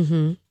month.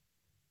 Mm-hmm.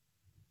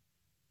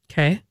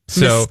 Okay.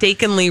 So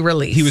mistakenly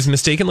released. He was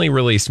mistakenly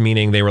released,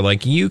 meaning they were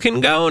like, you can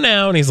go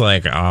now. And he's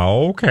like,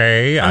 oh,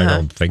 okay. I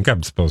don't think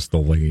I'm supposed to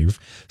leave.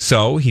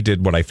 So he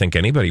did what I think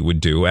anybody would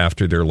do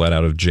after they're let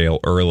out of jail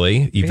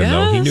early, even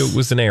though he knew it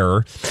was an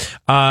error.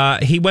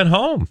 He went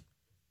home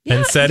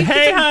and said,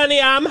 hey,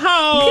 honey, I'm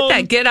home. You get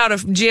that get out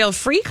of jail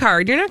free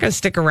card. You're not going to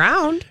stick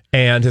around.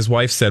 And his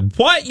wife said,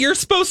 what? You're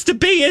supposed to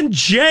be in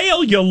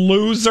jail, you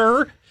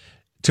loser.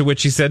 To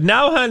which he said,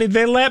 no, honey,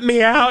 they let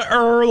me out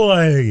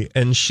early.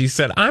 And she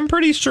said, I'm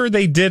pretty sure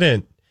they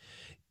didn't.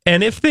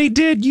 And if they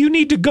did, you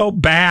need to go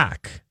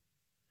back.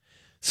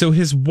 So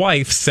his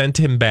wife sent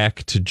him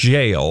back to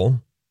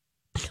jail,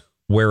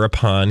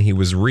 whereupon he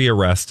was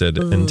rearrested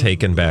and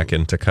taken back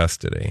into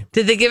custody.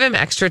 Did they give him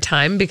extra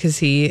time because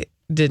he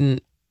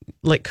didn't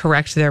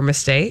correct their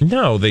mistake?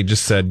 No, they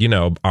just said,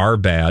 our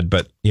bad,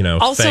 but,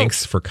 also,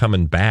 thanks for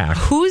coming back.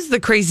 Who's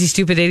the crazy,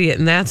 stupid idiot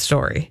in that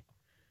story?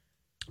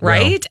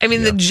 Right? Well, I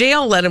mean, the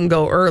jail let him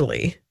go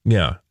early.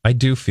 Yeah. I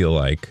do feel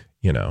like,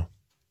 he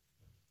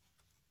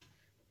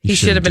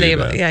should have been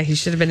able. That. Yeah, he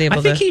should have been able to.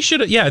 I think he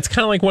should have. Yeah, it's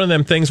kind of like one of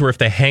them things where if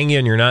they hang you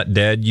and you're not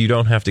dead, you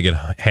don't have to get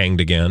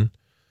hanged again.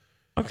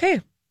 Okay.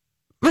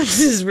 I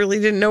just really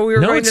didn't know we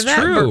were going to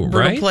that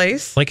brutal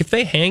place. Like if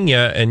they hang you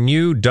and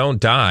you don't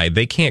die,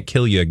 they can't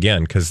kill you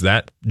again because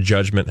that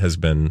judgment has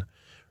been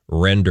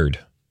rendered.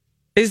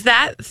 Is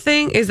that a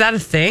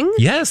thing?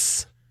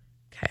 Yes.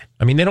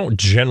 I mean, they don't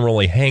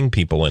generally hang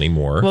people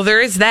anymore. Well,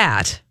 there is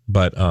that.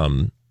 But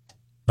I'm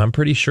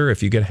pretty sure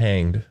if you get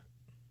hanged,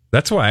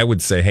 that's why I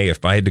would say, hey,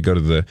 if I had to go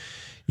to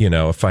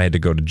if I had to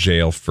go to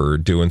jail for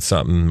doing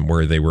something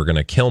where they were going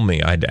to kill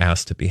me, I'd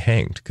ask to be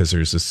hanged because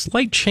there's a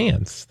slight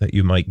chance that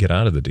you might get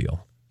out of the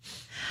deal.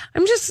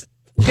 I'm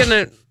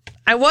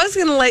I was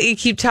going to let you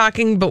keep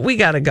talking, but we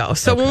got to go.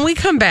 So when we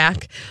come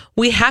back,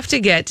 we have to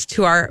get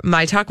to our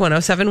My Talk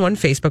 1071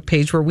 Facebook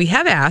page where we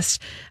have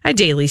asked a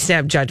daily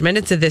snap judgment.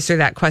 It's a this or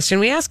that question.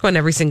 We ask one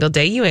every single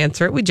day. You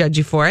answer it. We judge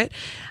you for it.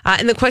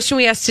 And the question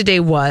we asked today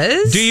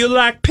was... Do you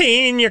like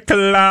pina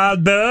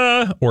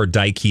colada or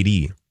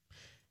daiquiri?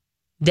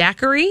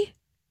 Daiquiri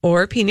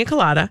or pina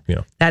colada?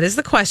 Yeah. That is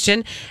the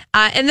question.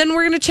 And then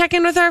we're going to check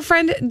in with our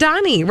friend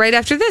Donnie right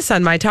after this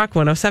on My Talk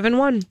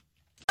 1071.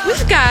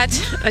 We've got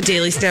a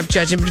daily snap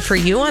judgment for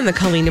you on the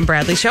Colleen and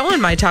Bradley Show on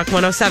My Talk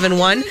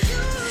 1071.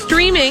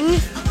 Streaming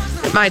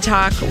at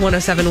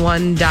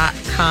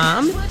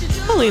MyTalk1071.com.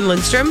 Colleen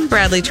Lindstrom,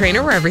 Bradley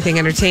Trainer, we're Everything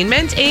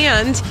Entertainment.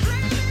 And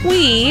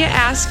we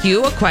ask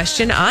you a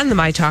question on the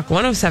My Talk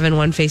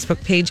 1071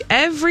 Facebook page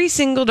every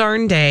single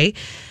darn day.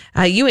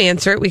 You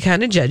answer it. We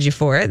kind of judge you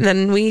for it. And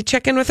then we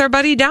check in with our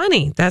buddy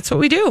Donnie. That's what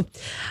we do.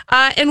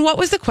 And what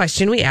was the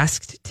question we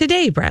asked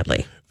today,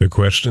 Bradley? The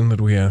question that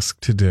we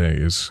asked today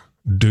is...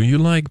 Do you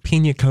like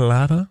pina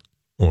colada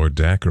or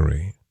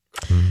daiquiri?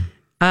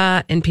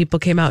 And people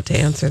came out to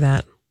answer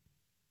that.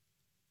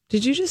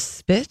 Did you just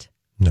spit?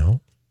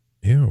 No.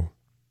 Ew.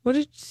 What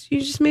did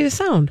you just made a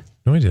sound?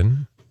 No, I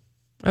didn't.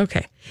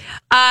 Okay.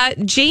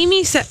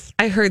 Jamie said,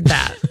 I heard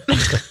that.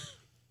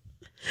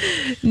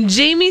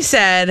 Jamie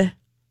said,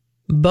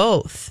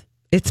 both.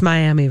 It's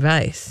Miami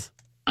Vice.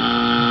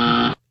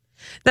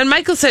 Then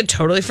Michael said,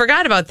 totally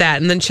forgot about that.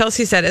 And then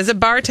Chelsea said, as a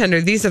bartender,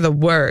 these are the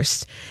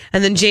worst.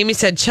 And then Jamie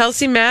said,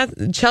 Chelsea,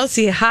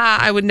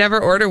 I would never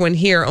order one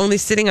here, only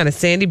sitting on a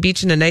sandy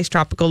beach in a nice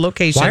tropical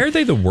location. Why are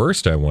they the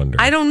worst, I wonder?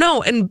 I don't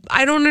know. And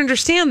I don't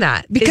understand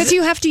that. Because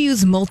you have to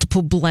use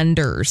multiple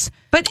blenders.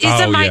 But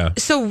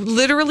so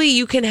literally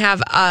you can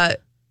have a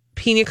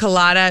pina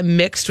colada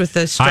mixed with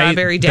a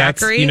strawberry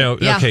daiquiri?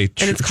 Okay.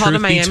 And it's called a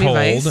Miami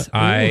Vice.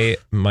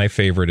 My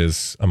favorite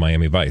is a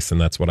Miami Vice, and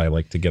that's what I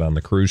like to get on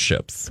the cruise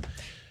ships.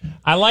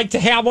 I like to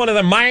have one of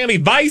the Miami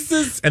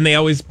Vices, and they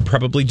always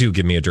probably do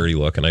give me a dirty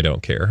look, and I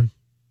don't care.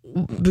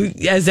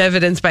 As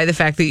evidenced by the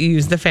fact that you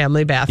use the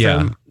family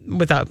bathroom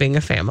without being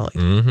a family.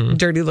 Mm-hmm.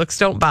 Dirty looks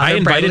don't bother. I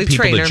invited Bradley people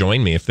Trainer. to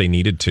join me if they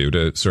needed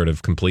to sort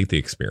of complete the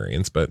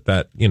experience, but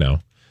that,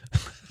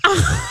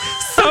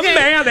 Some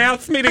man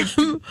asked me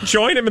to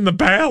join him in the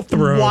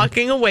bathroom.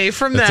 Walking away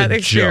from that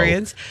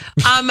experience.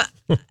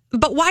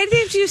 But why do they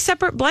have to use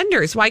separate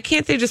blenders? Why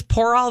can't they just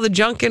pour all the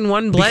junk in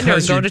one blender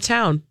and go to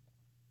town?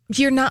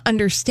 You're not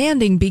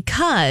understanding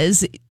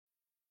because...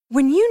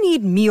 When you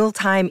need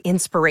mealtime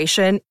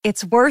inspiration,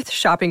 it's worth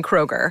shopping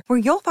Kroger, where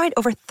you'll find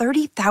over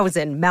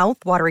 30,000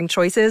 mouth-watering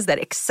choices that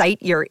excite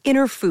your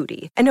inner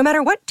foodie. And no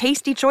matter what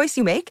tasty choice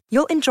you make,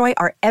 you'll enjoy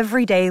our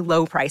everyday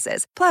low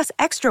prices, plus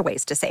extra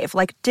ways to save,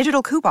 like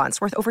digital coupons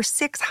worth over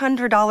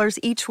 $600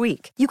 each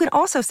week. You can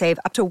also save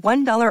up to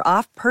 $1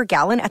 off per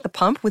gallon at the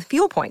pump with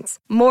fuel points.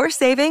 More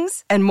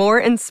savings and more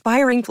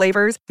inspiring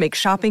flavors make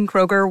shopping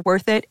Kroger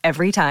worth it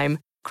every time.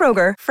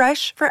 Kroger,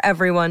 fresh for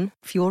everyone.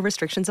 Fuel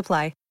restrictions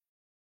apply.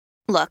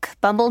 Look,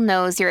 Bumble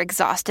knows you're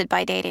exhausted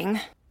by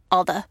dating.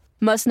 All the,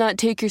 must not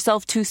take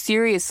yourself too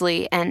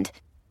seriously, and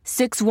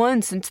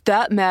 6'1" since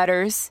that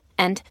matters,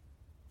 and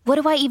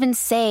what do I even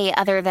say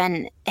other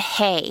than,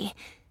 hey?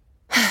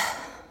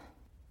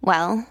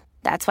 Well,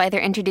 that's why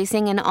they're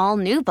introducing an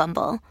all-new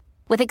Bumble,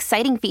 with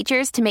exciting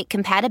features to make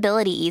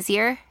compatibility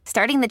easier,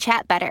 starting the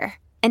chat better,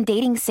 and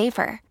dating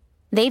safer.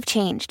 They've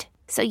changed,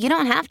 so you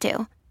don't have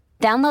to.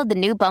 Download the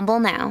new Bumble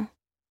now.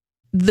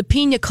 The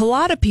pina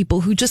colada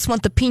people who just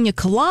want the pina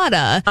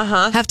colada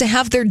have to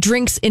have their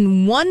drinks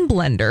in one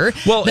blender.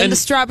 Well, then the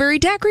strawberry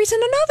daiquiris in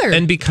another.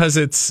 And because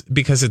it's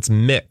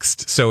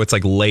mixed, so it's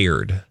like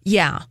layered.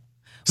 Yeah.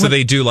 So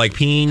they do like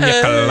pina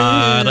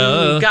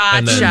colada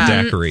and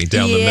then daiquiri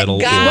down the middle.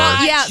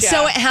 Well, yeah,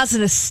 so it has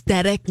an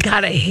aesthetic.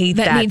 God, I hate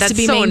that. Needs That's to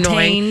be so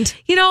maintained.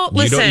 Annoying.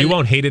 Listen. You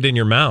won't hate it in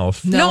your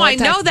mouth. No, I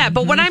know that.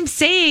 But what I'm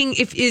saying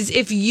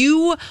if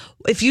you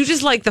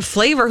just like the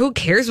flavor, who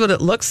cares what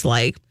it looks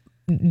like?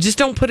 Just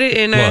don't put it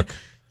in a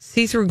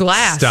see-through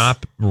glass.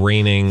 Stop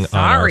raining on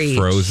our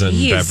frozen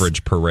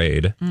beverage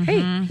parade. Mm-hmm.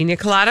 Hey, pina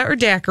colada or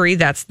daiquiri?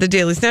 That's the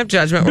Daily Snap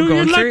Judgment. We're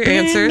going through your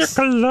answers.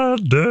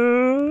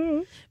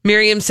 Colada?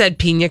 Miriam said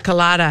pina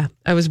colada.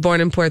 I was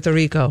born in Puerto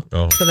Rico,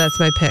 so that's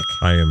my pick.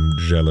 I am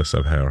jealous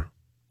of her.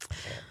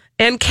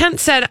 And Kent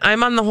said,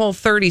 I'm on the whole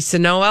 30, so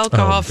no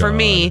alcohol for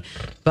me.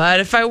 But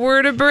if I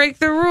were to break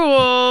the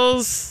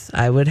rules,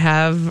 I would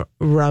have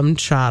rum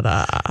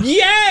chata.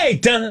 Yay!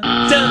 Dun,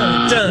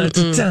 dun, dun,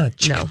 dun,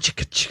 dun.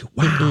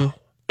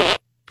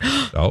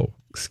 No.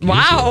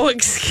 Wow. Oh,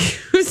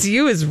 excuse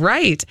you is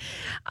right.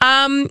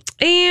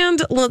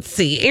 And let's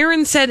see.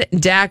 Aaron said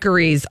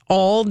daiquiris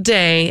all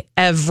day,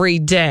 every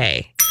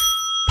day.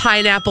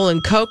 Pineapple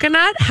and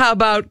coconut? How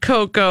about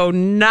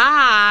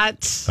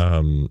coconut?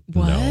 What?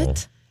 No.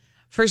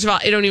 First of all,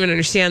 I don't even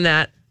understand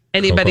that.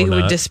 Anybody who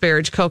would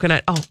disparage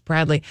coconut. Oh,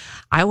 Bradley,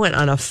 I went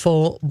on a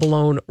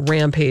full-blown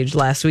rampage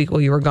last week while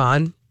you were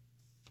gone.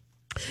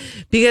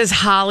 Because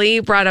Holly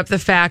brought up the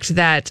fact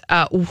that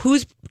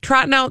who's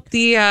trotting out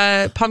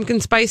the pumpkin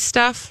spice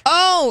stuff?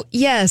 Oh,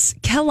 yes,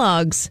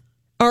 Kellogg's.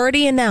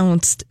 already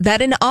announced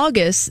that in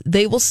August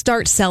they will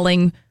start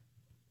selling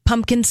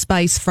pumpkin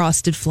spice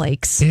frosted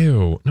flakes.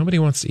 Ew, nobody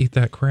wants to eat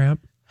that crap.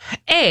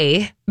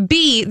 A.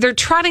 B, they're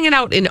trotting it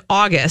out in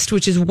August,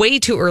 which is way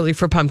too early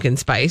for pumpkin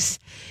spice.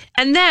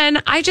 And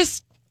then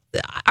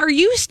are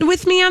you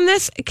with me on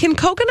this? Can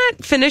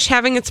coconut finish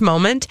having its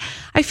moment?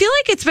 I feel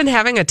like it's been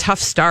having a tough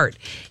start.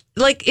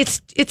 Like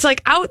it's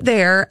like out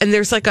there, and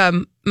there's like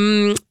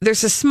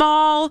there's a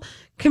small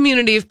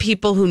community of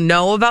people who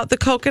know about the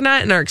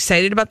coconut and are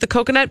excited about the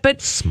coconut,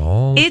 but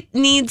it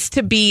needs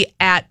to be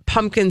at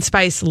pumpkin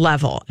spice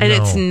level, and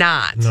it's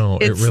not. No,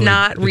 it's really,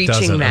 not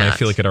reaching that. And I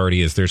feel like it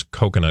already is. There's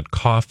coconut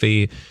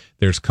coffee,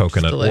 there's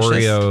coconut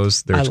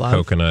Oreos, there's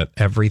coconut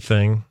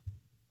everything.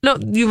 No,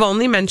 you've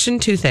only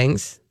mentioned two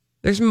things.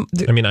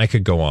 I mean, I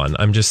could go on.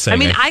 I'm just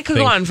saying. I could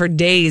go on for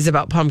days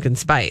about pumpkin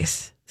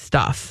spice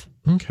stuff.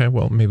 Okay,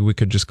 well, maybe we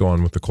could just go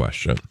on with the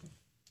question.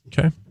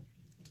 Okay.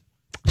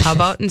 How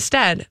about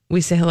instead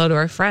we say hello to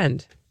our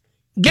friend?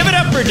 Give it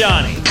up for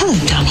Donnie. Hello,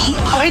 Donnie.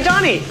 Oh, hey,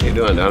 Donnie. How you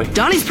doing, Donnie?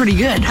 Donnie's pretty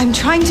good. I'm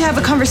trying to have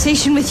a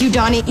conversation with you,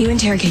 Donnie. You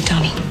interrogate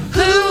Donnie.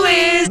 Who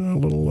is a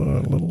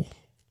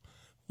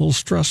little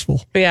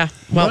stressful. Yeah.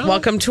 Well,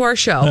 welcome to our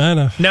show. I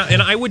know. Now,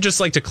 and I would just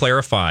like to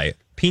clarify,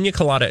 pina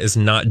colada is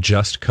not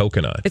just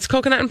coconut. It's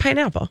coconut and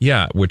pineapple.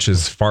 Yeah, which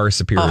is far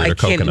superior to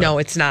coconut. No,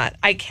 it's not.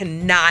 I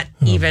cannot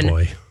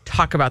even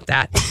talk about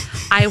that.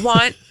 I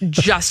want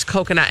just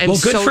coconut. I'm well,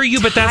 good so for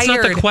you, but that's not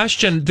the tired.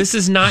 question. This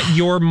is not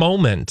your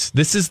moment.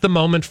 This is the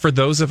moment for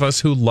those of us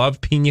who love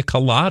pina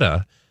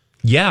colada.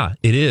 Yeah,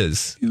 it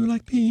is. You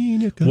like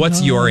pina colada.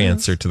 What's your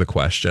answer to the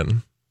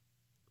question?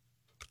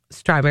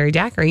 Strawberry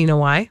daiquiri. You know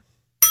why?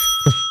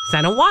 Because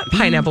I don't want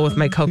pineapple with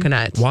my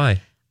coconut. Why?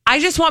 I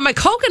just want my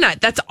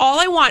coconut. That's all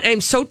I want.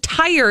 I'm so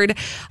tired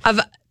of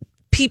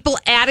people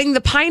adding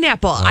the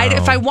pineapple. Wow.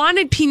 If I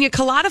wanted pina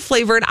colada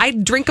flavored,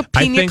 I'd drink a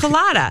pina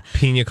colada.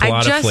 Pina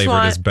colada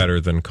flavored is better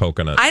than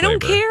coconut I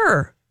don't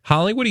care.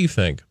 Holly, what do you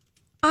think?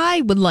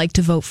 I would like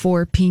to vote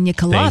for pina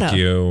colada. Thank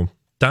you.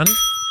 Done?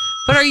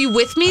 But are you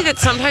with me that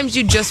sometimes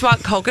you just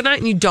want coconut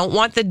and you don't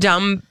want the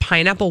dumb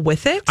pineapple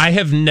with it? I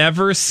have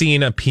never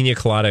seen a pina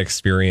colada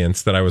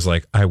experience that I was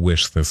like, I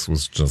wish this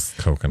was just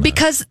coconut.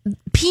 Because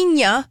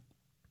pina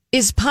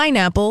is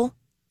pineapple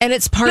and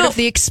it's part of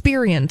the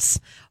experience.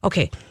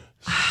 Okay.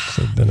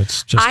 So then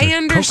it's just I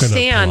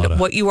understand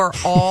what you are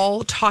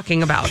all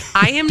talking about.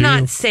 I am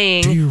not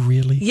saying. Do you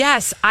really?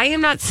 Yes, I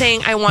am not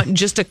saying I want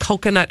just a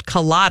coconut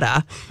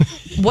colada.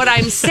 What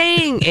I'm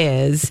saying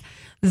is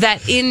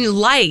that in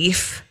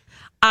life,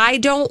 I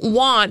don't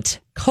want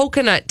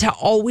coconut to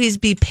always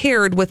be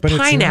paired with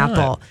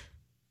pineapple.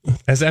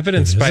 As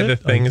evidenced by the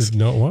things,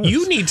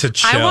 you need to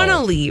chill. I want to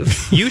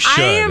leave. You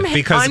should, I am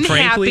because unhappy,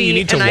 frankly, you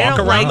need to and walk I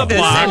don't around like the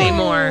this block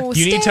anymore.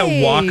 You need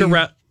to walk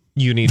around.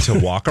 You need to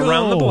walk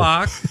around the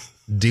block,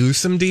 do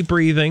some deep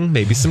breathing,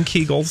 maybe some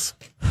Kegels.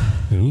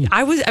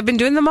 I've been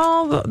doing them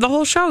all the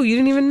whole show. You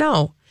didn't even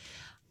know.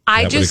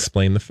 That would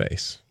explain the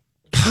face.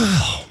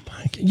 Oh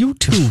my God. You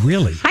two,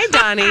 really? Hi,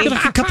 Donnie. You're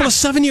like a couple of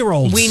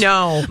 7-year-olds. We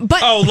know.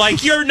 But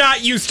like you're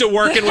not used to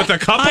working with a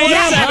couple of I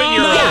am.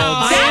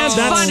 7-year-olds.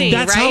 That's funny,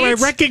 That's how I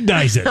right?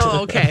 recognize it.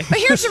 Oh, okay. But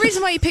here's the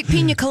reason why you pick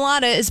pina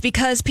colada is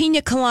because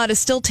pina colada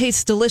still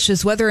tastes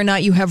delicious whether or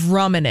not you have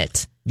rum in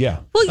it. Yeah.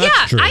 Well,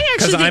 yeah, true. I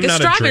actually 'Cause I'm think a not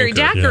a strawberry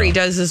drinker. daiquiri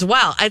does as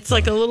well. It's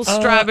like a little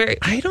strawberry.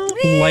 I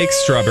don't like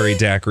strawberry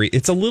daiquiri.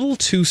 It's a little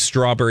too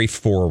strawberry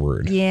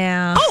forward.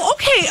 Yeah. Oh,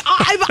 okay.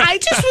 I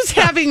just was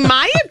having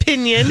my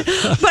opinion,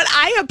 but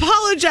I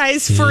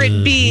apologize for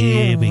it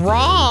being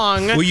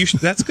wrong. Well,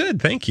 that's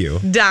good. Thank you.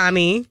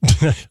 Donnie.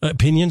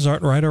 Opinions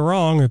aren't right or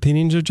wrong.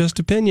 Opinions are just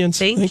opinions.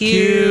 Thank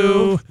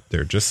you.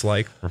 They're just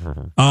like.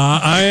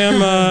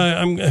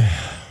 I'm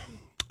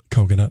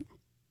coconut.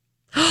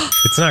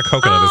 It's not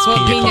coconut. It's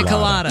pina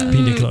colada.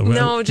 Pina colada.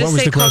 No, just what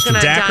was say the question?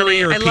 coconut, Daiquiri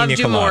Donnie. or I loved pina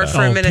you more colada?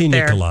 for a minute pina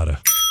there.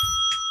 colada.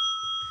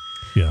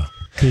 Yeah,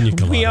 pina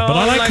colada. But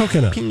I like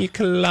coconut. Pina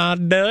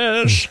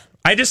coladas.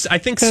 I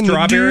think And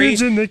strawberry the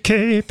dudes in the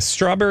Cape.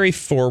 Strawberry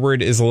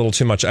forward is a little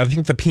too much. I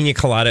think the pina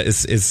colada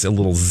is a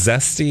little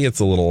zesty. It's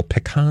a little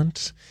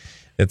piquant.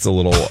 It's a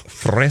little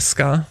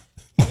fresca.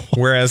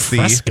 Whereas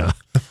the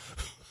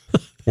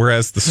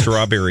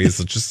strawberry is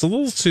just a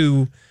little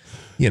too,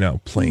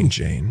 plain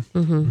Jane.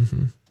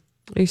 Mm-hmm.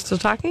 Are you still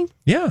talking?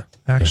 Yeah,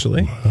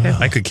 actually.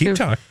 I could keep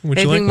talking. Would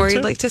you Anything like more to?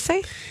 you'd like to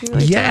say? You'd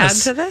like to add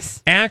to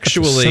this?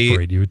 Actually,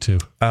 separate you two.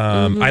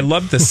 I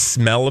love the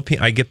smell of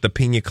I get the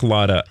pina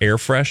colada air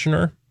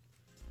freshener.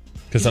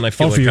 Because then I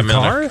feel for like your I'm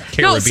car? in a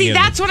Caribbean No, see,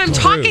 that's what I'm cruise.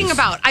 talking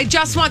about. I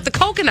just want the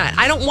coconut.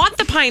 I don't want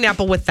the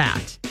pineapple with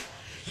that.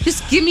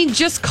 Just give me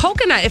just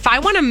coconut. If I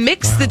want to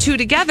mix the two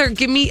together,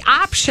 give me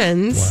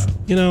options.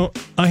 Wow.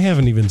 I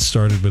haven't even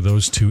started with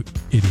those two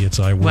idiots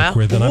I work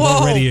with, and I'm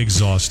already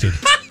exhausted.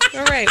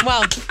 All right.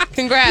 Well,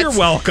 congrats. You're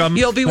welcome.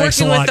 You'll be Thanks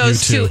working a with lot,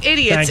 those you two two.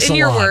 idiots, Thanks in a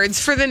your lot. words,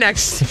 for the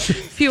next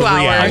few 3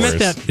 hours. I meant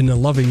that in a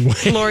loving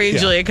way. Lori and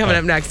Julia coming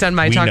up next on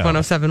My We Talk know.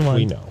 1071.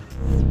 We know.